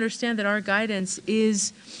understand that our guidance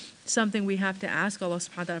is something we have to ask Allah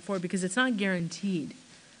subhanahu wa ta'ala for, because it's not guaranteed.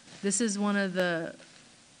 This is one of the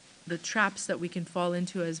traps that we can fall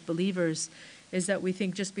into as believers, is that we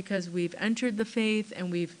think just because we've entered the faith and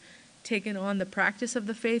we've taken on the practice of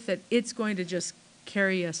the faith, that it's going to just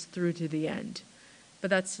carry us through to the end. But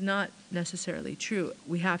that's not necessarily true.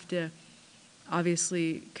 We have to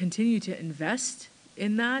obviously continue to invest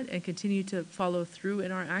in that and continue to follow through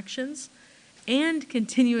in our actions, and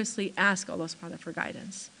continuously ask Allah subhanahu wa ta'ala for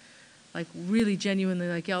guidance. Like really genuinely,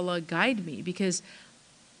 like, Ya Allah, guide me, because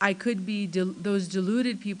I could be those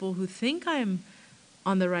deluded people who think I'm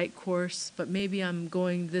on the right course, but maybe I'm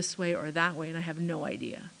going this way or that way and I have no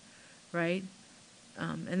idea, right?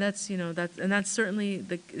 And that's, that's certainly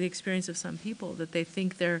the experience of some people, that they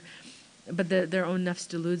think but their own nafs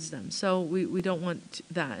deludes them. So we don't want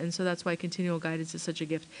that. And so that's why continual guidance is such a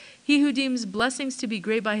gift. He who deems blessings to be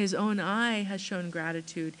great by his own eye has shown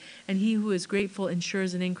gratitude. And he who is grateful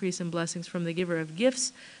ensures an increase in blessings from the giver of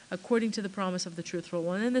gifts, according to the promise of the truthful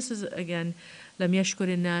one. And this is, again, lam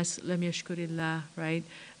yashkurin nas, lam yashkurillah, right?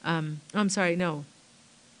 I'm sorry, no.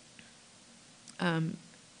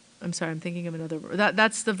 I'm sorry, I'm thinking of another verse.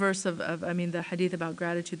 That's the verse of the hadith about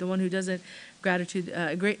gratitude. The one who doesn't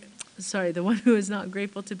the one who is not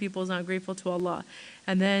grateful to people is not grateful to Allah.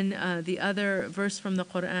 And then the other verse from the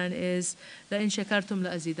Quran is لَإِن شَكَرْتُمْ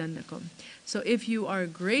لَأَزِيدَنَّكُمْ. So if you are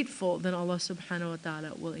grateful, then Allah subhanahu wa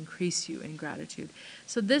ta'ala will increase you in gratitude.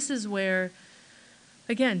 So this is where,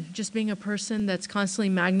 again, just being a person that's constantly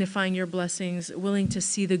magnifying your blessings, willing to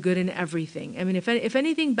see the good in everything. I mean, if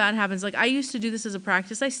anything bad happens, like I used to do this as a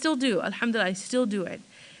practice, I still do. Alhamdulillah, I still do it.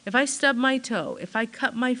 If I stub my toe, if I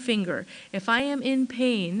cut my finger, if I am in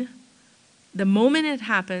pain, the moment it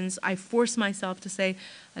happens, I force myself to say,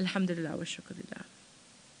 Alhamdulillah wa shukrillah.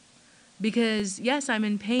 Because yes, I'm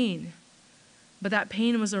in pain, but that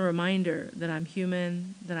pain was a reminder that I'm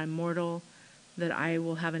human, that I'm mortal, that I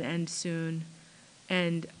will have an end soon.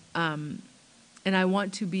 And I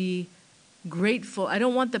want to be grateful. I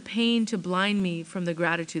don't want the pain to blind me from the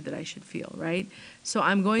gratitude that I should feel, right? So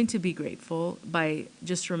I'm going to be grateful by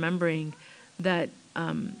just remembering that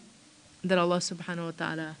that Allah subhanahu wa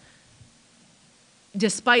ta'ala,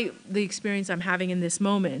 despite the experience I'm having in this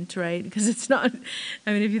moment, right? Because it's not,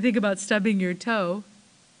 if you think about stubbing your toe,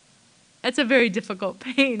 that's a very difficult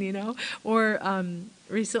pain, Or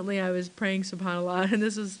recently I was praying subhanAllah, and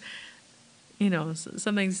this was,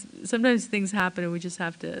 sometimes things happen and we just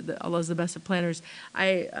have to, Allah's the best of planners.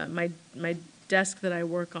 My desk that I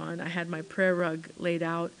work on, I had my prayer rug laid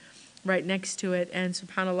out right next to it, and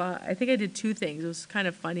subhanAllah, I think I did two things. It was kind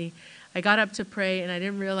of funny. I got up to pray and I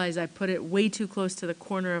didn't realize I put it way too close to the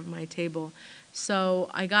corner of my table. So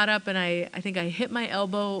I got up and I think I hit my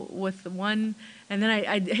elbow with one, and then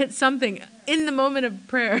I hit something in the moment of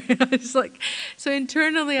prayer. I was like, so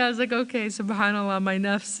internally I was like, okay, subhanAllah, my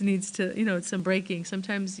nafs needs to, it's some breaking.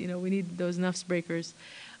 Sometimes, we need those nafs breakers.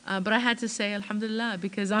 But I had to say Alhamdulillah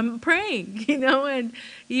because I'm praying, and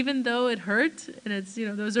even though it hurt, and it's,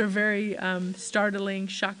 those are very startling,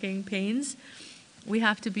 shocking pains, we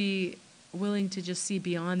have to be willing to just see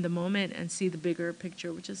beyond the moment and see the bigger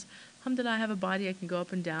picture, which is, alhamdulillah, I have a body, I can go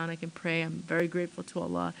up and down, I can pray. I'm very grateful to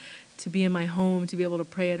Allah to be in my home, to be able to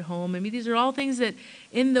pray at home. These are all things that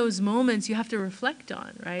in those moments you have to reflect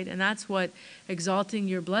on, right? And that's what exalting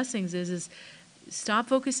your blessings is stop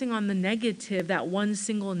focusing on the negative, that one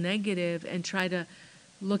single negative, and try to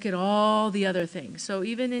look at all the other things. So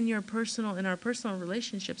even in our personal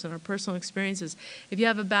relationships and our personal experiences, if you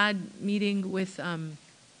have a bad meeting with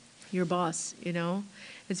your boss,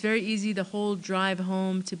 it's very easy the whole drive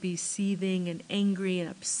home to be seething and angry and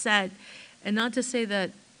upset, and not to say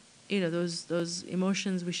that, those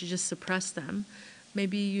emotions, we should just suppress them.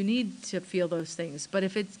 Maybe you need to feel those things, but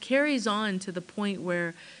if it carries on to the point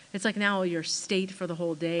where it's like now your state for the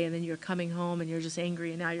whole day, and then you're coming home and you're just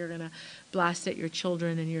angry, and now you're going to blast at your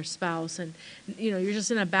children and your spouse, and you're just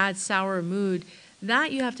in a bad, sour mood,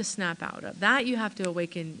 that you have to snap out of. That you have to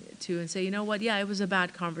awaken to and say, you know what, yeah, it was a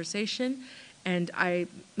bad conversation, and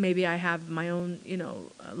maybe I have my own,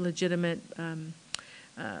 legitimate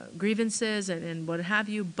grievances and what have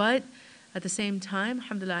you, but at the same time,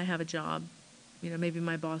 alhamdulillah, I have a job. Maybe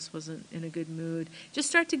my boss wasn't in a good mood. Just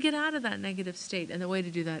start to get out of that negative state. And the way to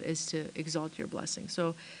do that is to exalt your blessing.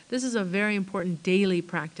 So this is a very important daily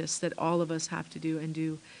practice that all of us have to do and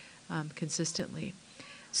do consistently.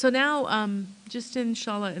 So now, just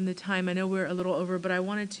inshallah in the time, I know we're a little over, but I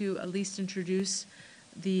wanted to at least introduce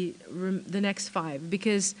the next five,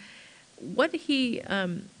 because what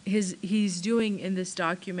he's doing in this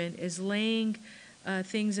document is laying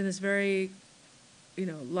things in this very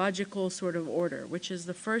logical sort of order, which is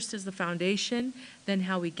the first is the foundation, then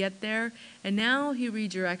how we get there, and now he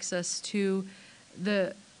redirects us to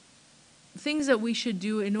the things that we should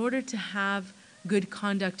do in order to have good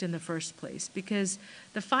conduct in the first place. Because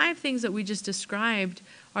the 5 things that we just described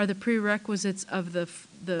are the prerequisites of the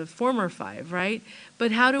former 5, right?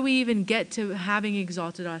 But how do we even get to having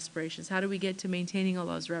exalted aspirations? How do we get to maintaining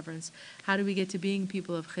Allah's reverence? How do we get to being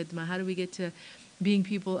people of khidmah? How do we get to being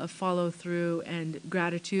people of follow through and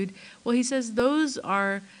gratitude? Well, he says those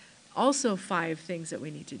are also 5 things that we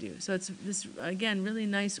need to do. So it's this, again, really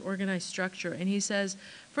nice organized structure. And he says,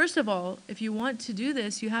 first of all, if you want to do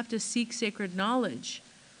this, you have to seek sacred knowledge,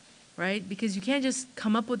 right? Because you can't just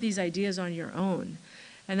come up with these ideas on your own.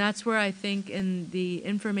 And that's where I think in the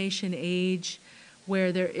information age,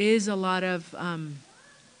 where there is a lot of,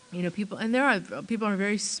 people, and there are people are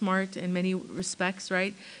very smart in many respects,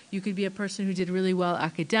 right? You could be a person who did really well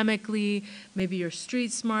academically. Maybe you're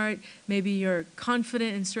street smart. Maybe you're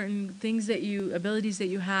confident in certain things abilities that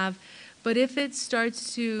you have. But if you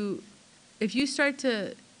start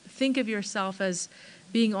to think of yourself as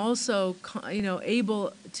being also,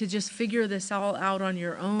 able to just figure this all out on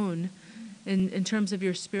your own, in terms of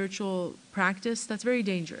your spiritual practice, that's very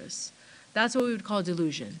dangerous. That's what we would call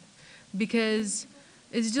delusion, because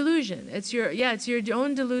it's delusion. It's your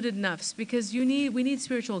own deluded nafs, because we need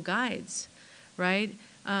spiritual guides, right?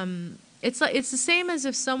 It's the same as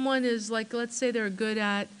if someone is like, let's say they're good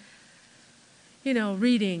at,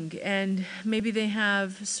 reading, and maybe they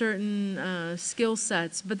have certain skill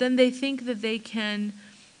sets, but then they think that they can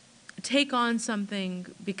take on something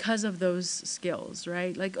because of those skills,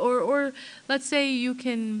 right? Like, or let's say you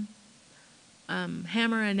can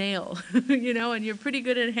hammer a nail, and you're pretty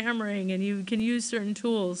good at hammering and you can use certain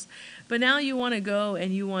tools, but now you want to go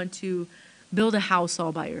and you want to build a house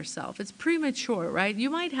all by yourself. It's premature, right? You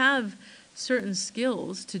might have certain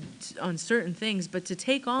skills on certain things, but to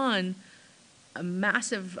take on a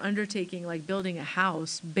massive undertaking like building a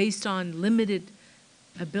house based on limited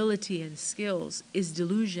ability and skills is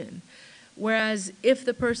delusion. Whereas if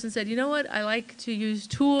the person said, you know what, I like to use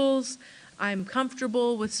tools, I'm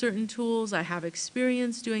comfortable with certain tools, I have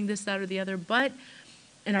experience doing this, that, or the other,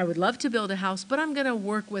 and I would love to build a house, but I'm going to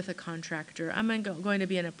work with a contractor, I'm going to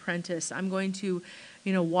be an apprentice, I'm going to,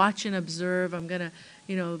 watch and observe, I'm going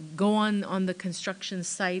to, go on the construction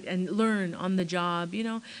site and learn on the job,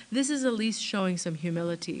 this is at least showing some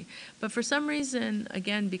humility. But for some reason,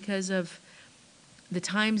 again, because of the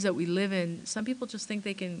times that we live in, some people just think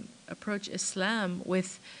they can approach Islam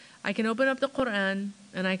with, I can open up the Quran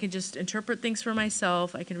and I can just interpret things for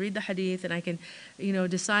myself. I can read the hadith and I can,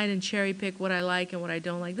 decide and cherry pick what I like and what I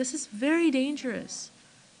don't like. This is very dangerous.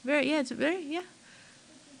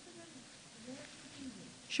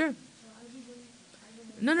 Sure.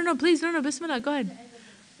 No, please, no, Bismillah, go ahead.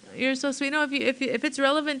 You're so sweet. No, if it's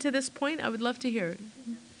relevant to this point, I would love to hear it.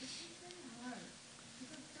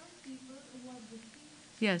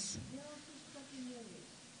 Yes.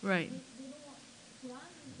 Right.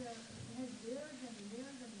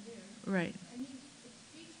 Right. And it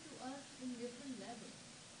speaks to us in different levels.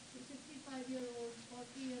 65-year-old,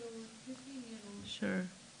 40-year-old, 15-year-old. Sure.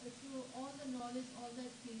 So all the knowledge, all the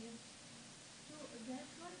experience. So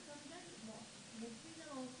that's why sometimes Muslims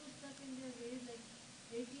are also stuck in their ways, like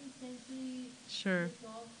 18th century. Sure.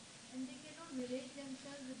 And they cannot relate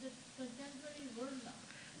themselves with the contemporary world now.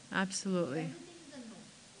 Absolutely. Everything is a no.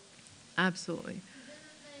 Absolutely. So then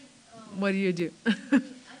I'm like, what do you do? I have to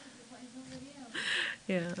find somebody else.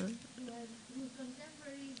 Yeah. Whose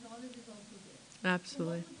contemporary knowledge is also there.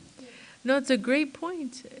 Absolutely. So No, it's a great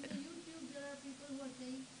point. on YouTube, there are people who are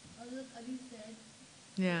saying, Hazrat Ali said,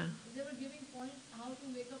 Yeah. they were giving points how to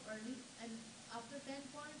wake up early, and after 10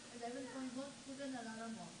 points, 11 points was put an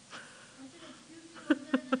alarm on. I said, excuse me, was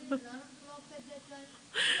there an alarm clock at that time?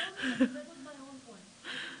 No, that was my own point.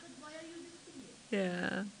 I said, but why are you using it?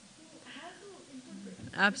 Yeah. So how to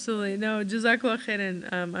interpret? Absolutely. No, Jazakallah khairan.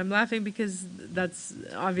 I'm laughing because that's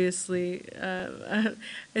obviously,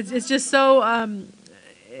 it's just so,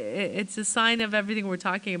 it's a sign of everything we're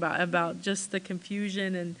talking about just the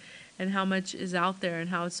confusion and how much is out there and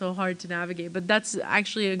how it's so hard to navigate. But that's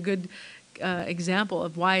actually a good example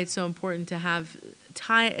of why it's so important to have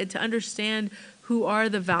to understand who are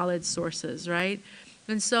the valid sources, right?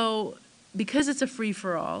 And so, because it's a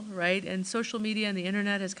free-for-all, right? And social media and the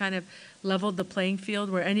internet has kind of leveled the playing field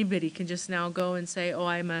where anybody can just now go and say, oh,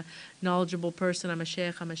 I'm a knowledgeable person, I'm a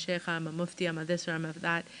sheikh, I'm a mufti, I'm a this or I'm a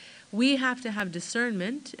that. We have to have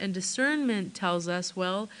discernment, and discernment tells us,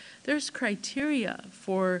 well, there's criteria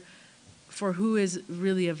for who is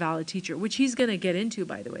really a valid teacher, which he's going to get into,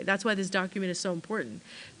 by the way. That's why this document is so important,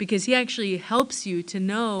 because he actually helps you to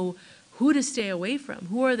know who to stay away from.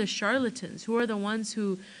 Who are the charlatans? Who are the ones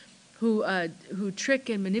who trick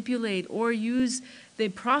and manipulate or they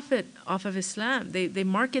profit off of Islam. They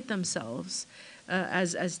market themselves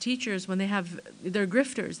as teachers, when they're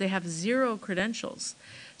grifters, they have zero credentials.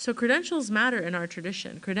 So credentials matter in our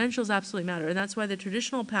tradition. Credentials absolutely matter. And that's why the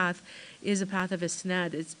traditional path is a path of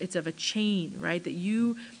isnad. It's of a chain, right? That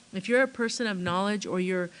if you're a person of knowledge, or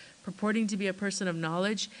you're purporting to be a person of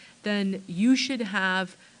knowledge, then you should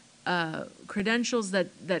have credentials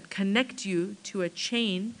that connect you to a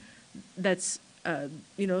chain that's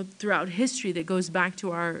throughout history, that goes back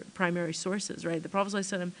to our primary sources, right? The Prophet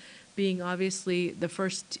ﷺ being obviously the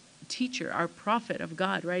first teacher, our prophet of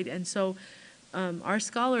God, right? And so our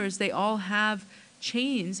scholars, they all have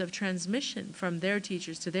chains of transmission from their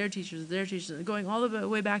teachers to their teachers, going all the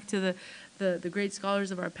way back to the great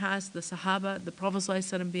scholars of our past, the Sahaba, the Prophet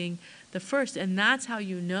ﷺ being the first. And that's how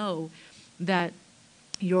you know that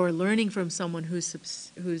you're learning from someone who's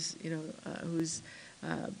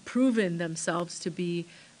proven themselves to be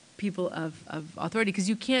people of authority, because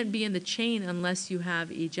you can't be in the chain unless you have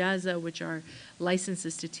ijaza, which are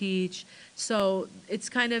licenses to teach. So it's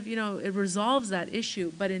kind of, it resolves that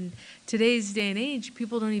issue. But in today's day and age,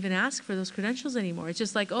 people don't even ask for those credentials anymore. It's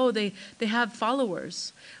just like, oh, they have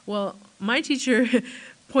followers. Well, my teacher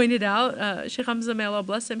pointed out, Sheikh Hamza, may Allah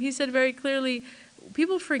bless him, he said very clearly,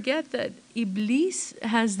 people forget that Iblis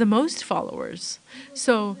has the most followers.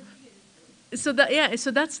 So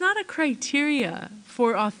that's not a criteria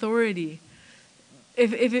for authority.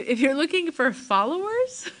 If you're looking for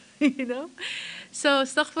followers, So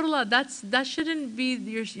astaghfirullah, that shouldn't be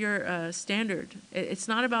your standard. It's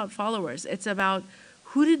not about followers. It's about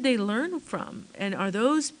who did they learn from, and are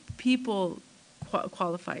those people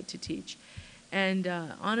qualified to teach? And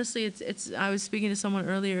honestly, I was speaking to someone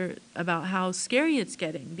earlier about how scary it's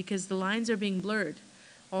getting, because the lines are being blurred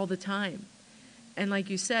all the time. And like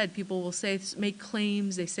you said, people will make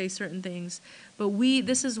claims, they say certain things. But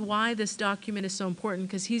this is why this document is so important,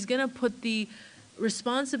 because he's going to put the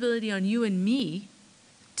responsibility on you and me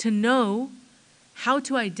to know how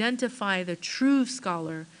to identify the true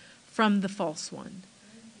scholar from the false one.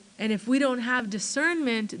 And if we don't have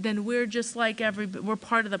discernment, then we're just like we're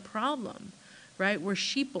part of the problem, right? We're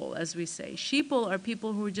sheeple, as we say. Sheeple are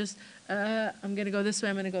people who are just, I'm going to go this way,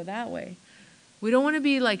 I'm going to go that way. We don't want to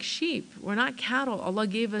be like sheep. We're not cattle. Allah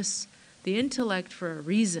gave us the intellect for a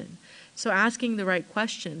reason. So asking the right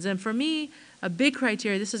questions. And for me, a big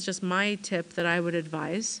criteria, this is just my tip that I would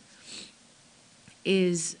advise,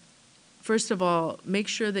 is first of all, make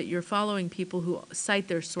sure that you're following people who cite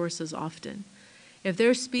their sources often. If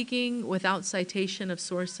they're speaking without citation of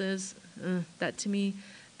sources, that to me,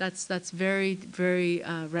 that's very, very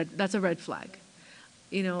that's a red flag.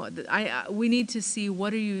 We need to see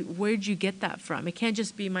where'd you get that from? It can't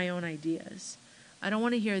just be my own ideas. I don't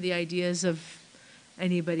want to hear the ideas of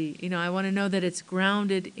anybody. I want to know that it's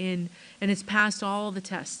grounded in, and it's passed all the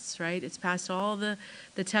tests, right? It's passed all the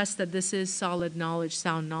tests that this is solid knowledge,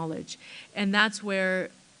 sound knowledge. And that's where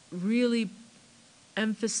really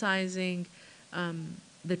emphasizing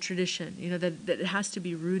the tradition, that it has to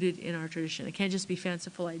be rooted in our tradition. It can't just be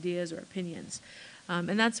fanciful ideas or opinions.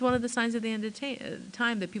 And that's one of the signs at the end of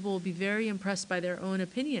time, that people will be very impressed by their own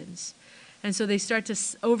opinions. And so they start to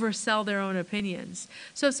oversell their own opinions.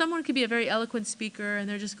 So if someone could be a very eloquent speaker and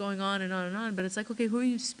they're just going on and on and on, but it's like, okay, who are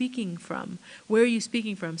you speaking from? Where are you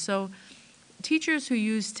speaking from? So teachers who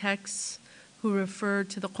use texts, who refer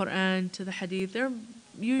to the Quran, to the Hadith, they're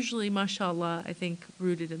usually, mashallah, I think,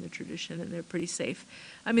 rooted in the tradition, and they're pretty safe.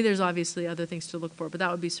 I mean, there's obviously other things to look for, but that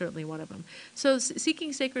would be certainly one of them. So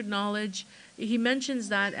seeking sacred knowledge, he mentions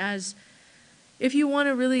that as, if you want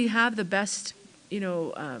to really have the best,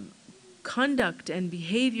 conduct and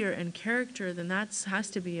behavior and character, then that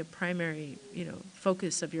has to be a primary,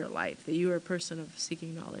 focus of your life, that you are a person of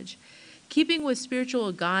seeking knowledge. Keeping with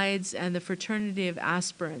spiritual guides and the fraternity of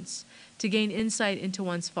aspirants to gain insight into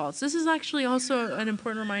one's faults. This is actually also an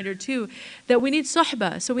important reminder too, that we need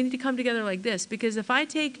sohbah. So we need to come together like this, because if I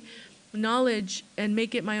take knowledge and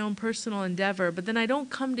make it my own personal endeavor, but then I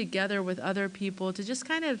don't come together with other people to just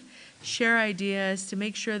kind of share ideas, to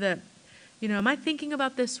make sure that, am I thinking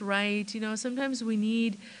about this right? Sometimes we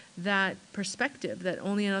need that perspective that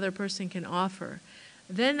only another person can offer.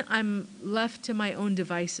 Then I'm left to my own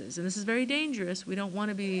devices. And this is very dangerous. We don't want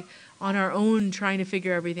to be on our own trying to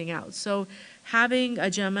figure everything out. So having a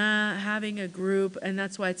jama'ah, having a group, and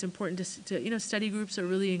that's why it's important to study groups are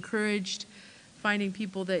really encouraged, finding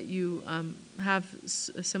people that you have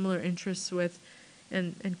similar interests with,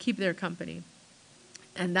 and keep their company.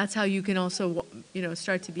 And that's how you can also,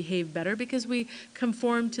 start to behave better, because we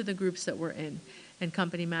conform to the groups that we're in, and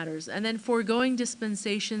company matters. And then foregoing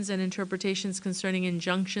dispensations and interpretations concerning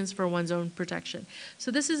injunctions for one's own protection.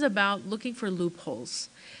 So this is about looking for loopholes.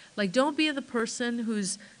 Like, don't be the person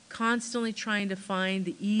who's constantly trying to find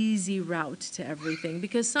the easy route to everything,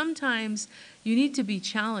 because sometimes you need to be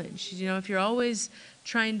challenged. You know, if you're always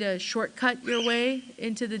trying to shortcut your way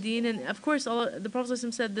into the deen, and of course, the Prophet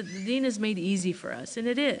ﷺ said that the deen is made easy for us, and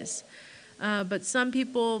it is. But some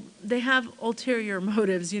people, they have ulterior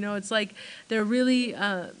motives. You know, it's like they're really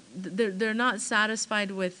they're not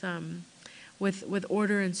satisfied with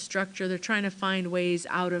order and structure. They're trying to find ways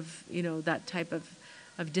out of, you know, that type of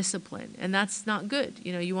discipline, and that's not good.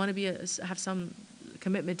 You know, you want to have some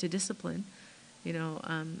commitment to discipline. You know,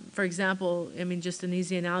 for example, I mean, just an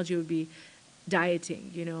easy analogy would be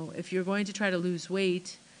dieting. You know, if you're going to try to lose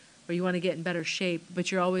weight, or you want to get in better shape,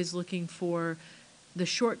 but you're always looking for the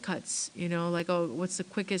shortcuts, you know, like, oh, what's the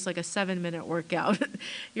quickest, like a 7-minute workout?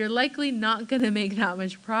 You're likely not going to make that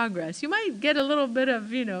much progress. You might get a little bit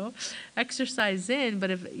of, you know, exercise in, but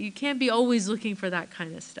if you can't be always looking for that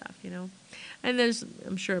kind of stuff, you know. And there's,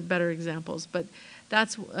 I'm sure, better examples, but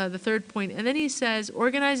that's the third point. And then he says,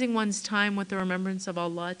 organizing one's time with the remembrance of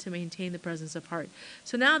Allah to maintain the presence of heart.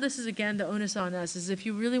 So now this is, again, the onus on us, is if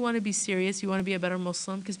you really want to be serious, you want to be a better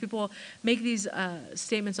Muslim, because people make these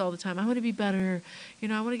statements all the time. I want to be better, you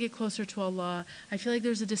know, I want to get closer to Allah. I feel like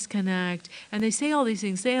there's a disconnect. And they say all these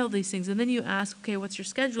things, and then you ask, okay, what's your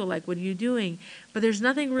schedule like? What are you doing? But there's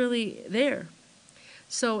nothing really there.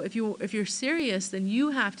 So if you're serious, then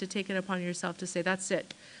you have to take it upon yourself to say, that's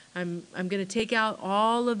it. I'm going to take out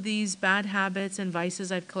all of these bad habits and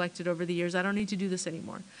vices I've collected over the years. I don't need to do this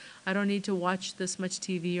anymore. I don't need to watch this much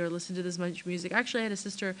TV or listen to this much music. Actually, I had a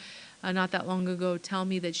sister not that long ago tell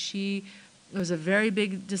me that it was a very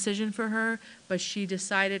big decision for her, but she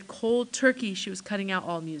decided cold turkey, she was cutting out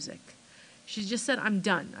all music. She just said, I'm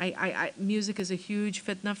done. Music is a huge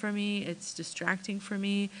fitna for me. It's distracting for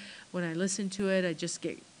me. When I listen to it,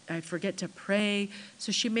 I forget to pray.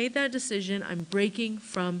 So she made that decision. I'm breaking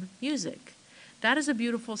from music. That is a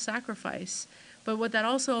beautiful sacrifice. But what that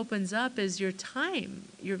also opens up is your time.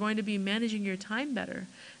 You're going to be managing your time better,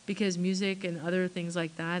 because music and other things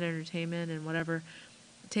like that, entertainment and whatever,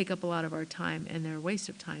 take up a lot of our time, and they're a waste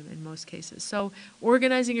of time in most cases. So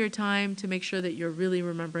organizing your time to make sure that you're really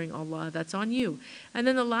remembering Allah, that's on you. And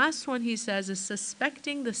then the last one he says is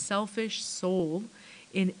suspecting the selfish soul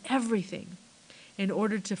in everything in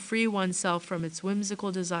order to free oneself from its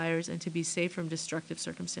whimsical desires and to be safe from destructive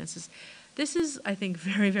circumstances. This is, I think,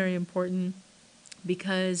 very, very important,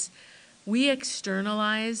 because we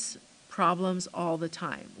externalize problems all the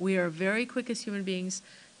time. We are very quick as human beings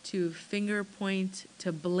to finger point,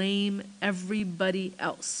 to blame everybody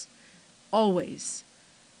else, always.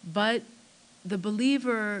 But the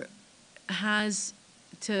believer has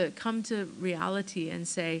to come to reality and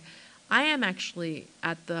say, I am actually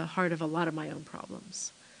at the heart of a lot of my own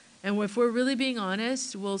problems. And if we're really being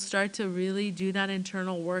honest, we'll start to really do that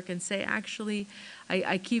internal work and say, actually,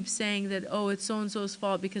 I keep saying that, oh, it's so-and-so's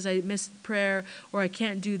fault because I missed prayer, or I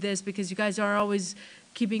can't do this because you guys are always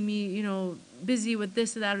keeping me, you know, busy with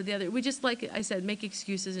this or that or the other. We just, like I said, make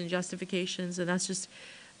excuses and justifications, and that's just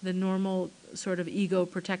the normal sort of ego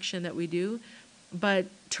protection that we do. But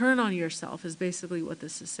turn on yourself is basically what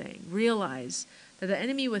this is saying. Realize that the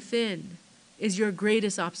enemy within is your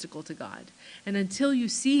greatest obstacle to God. And until you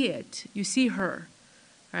see it, you see her,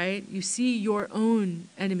 right? You see your own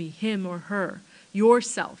enemy, him or her,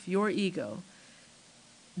 yourself, your ego,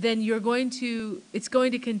 then it's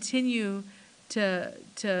going to continue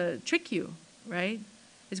to trick you, right?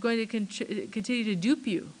 It's going to continue to dupe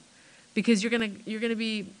you, because you're gonna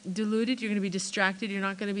be deluded, you're gonna be distracted, you're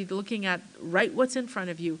not gonna be looking at right what's in front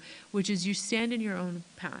of you, which is you stand in your own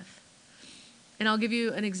path. And I'll give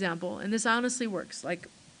you an example, and this honestly works.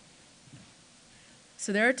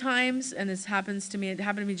 So there are times, and this happens to me, it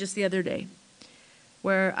happened to me just the other day,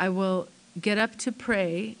 where I will get up to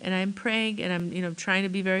pray, and I'm praying, and I'm trying to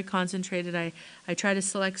be very concentrated. I try to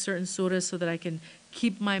select certain surahs so that I can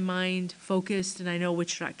keep my mind focused and I know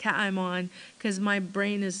which rak'ah I'm on, because my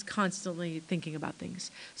brain is constantly thinking about things.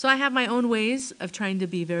 So I have my own ways of trying to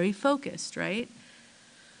be very focused, right?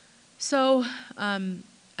 So I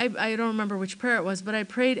don't remember which prayer it was, but I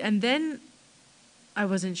prayed, and then I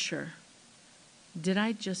wasn't sure.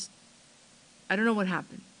 I don't know what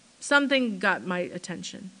happened. Something got my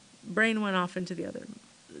attention. Brain went off into the other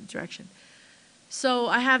direction. So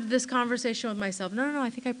I have this conversation with myself. No, I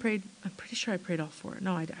think I prayed. I'm pretty sure I prayed all four.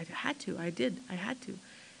 No, I had to. I had to.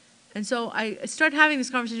 And so I started having this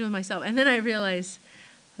conversation with myself. And then I realized,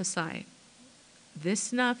 Hosai,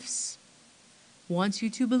 this nafs wants you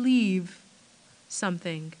to believe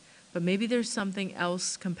something, but maybe there's something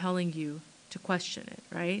else compelling you to question it,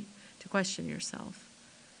 right? To question yourself.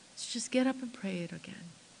 So just get up and pray it again.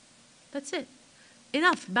 That's it.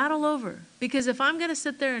 enough, battle over. Because if I'm going to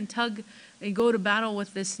sit there and tug and go to battle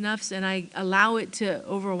with this nafs and I allow it to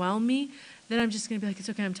overwhelm me, then I'm just going to be like, it's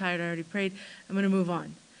okay, I'm tired, I already prayed, I'm going to move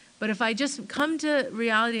on. But if I just come to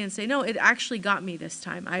reality and say, no, it actually got me this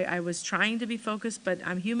time. I was trying to be focused, but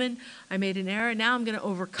I'm human. I made an error. Now I'm going to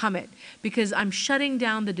overcome it because I'm shutting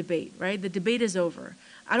down the debate, right? The debate is over.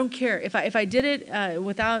 I don't care. If I did it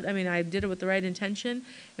without, I mean, I did it with the right intention.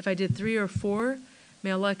 If I did 3 or 4,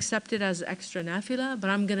 may Allah accept it as extra nafila,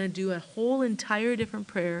 but I'm going to do a whole entire different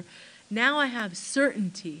prayer. Now I have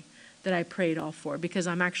certainty that I prayed all 4 because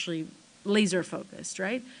I'm actually laser focused,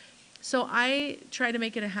 right? So I try to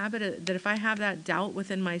make it a habit that if I have that doubt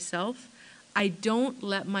within myself, I don't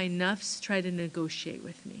let my nafs try to negotiate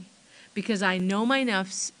with me. Because I know my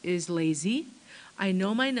nafs is lazy. I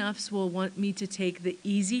know my nafs will want me to take the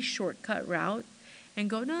easy shortcut route and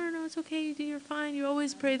go, no, it's okay, you're fine, you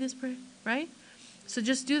always pray this prayer, right? So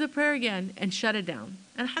just do the prayer again and shut it down.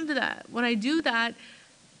 And alhamdulillah, when I do that,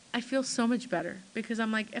 I feel so much better. Because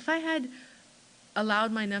I'm like, if I had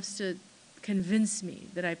allowed my nafs to convince me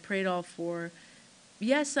that I prayed all 4,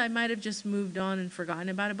 yes, I might have just moved on and forgotten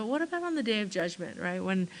about it, but what about on the day of judgment, right?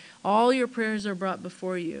 When all your prayers are brought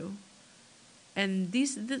before you, and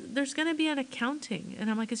there's going to be an accounting, and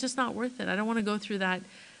I'm like, it's just not worth it. I don't want to go through that,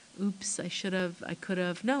 oops, I should have, I could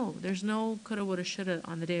have. No, there's no coulda, woulda, shoulda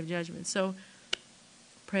on the day of judgment. So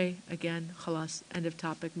pray again, khalas, end of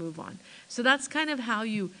topic, move on. So that's kind of how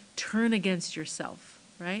you turn against yourself,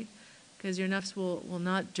 right? Because your nafs will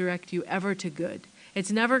not direct you ever to good.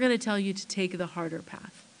 It's never going to tell you to take the harder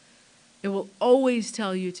path. It will always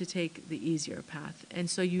tell you to take the easier path. And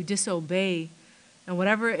so you disobey, and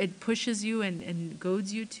whatever it pushes you and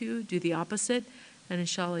goads you to, do the opposite, and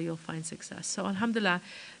inshallah you'll find success. So alhamdulillah,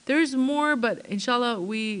 there's more, but inshallah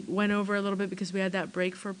we went over a little bit because we had that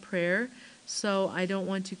break for prayer. So I don't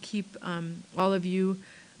want to keep all of you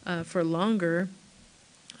for longer.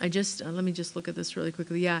 Let me just look at this really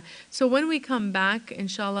quickly. Yeah. So when we come back,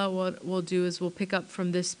 inshallah, what we'll do is we'll pick up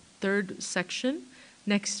from this 3rd section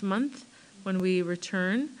next month when we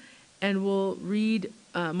return, and we'll read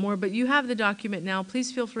more. But you have the document now.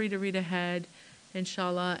 Please feel free to read ahead,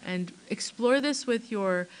 inshallah, and explore this with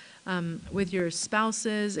your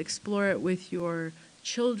spouses. Explore it with your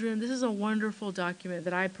children. This is a wonderful document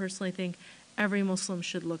that I personally think every Muslim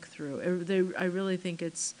should look through. I really think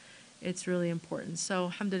it's really important. So,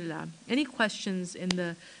 alhamdulillah. Any questions in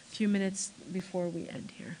the few minutes before we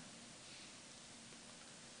end here?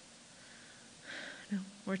 No,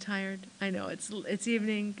 we're tired. I know, it's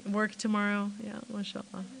evening, work tomorrow. Yeah,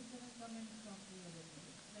 mashallah.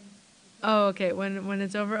 Oh, okay, when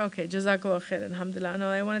it's over? Okay, jazakallah khair, alhamdulillah. No,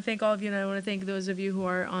 I want to thank all of you, and I want to thank those of you who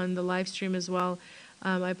are on the live stream as well.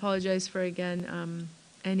 I apologize for, again,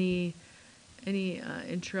 any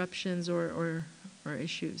interruptions or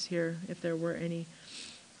issues here, if there were any.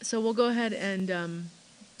 So we'll go ahead and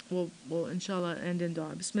we'll inshallah end in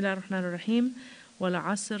dua. Bismillah ar-Rahman ar-Rahim.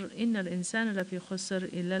 وَالْعَصْرِ إِنَّ الْإِنسَانَ لَفِي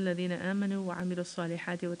خُسْرٍ إِلَّا الَّذِينَ آمَنُوا وَعَمِلُوا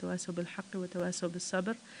الصَّالِحَاتِ وَتَوَاصَوْا بِالْحَقِّ وَتَوَاصَوْا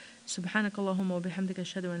بِالصَّبْرِ سبحانك اللهم وبحمدك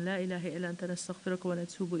أشهد أن لا إله إلا أنت نستغفرك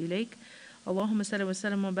ونتوب إليك اللهم صل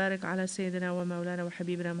وسلم وبارك على سيدنا ومولانا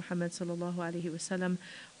وحبيبنا محمد صلى الله عليه وسلم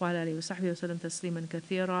وعلى آله وصحبه وسلم تسليما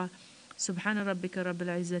كثيرا سبحان ربك رب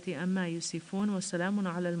العزة أما يصفون وسلام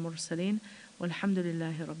على المرسلين والحمد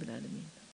لله رب العالمين.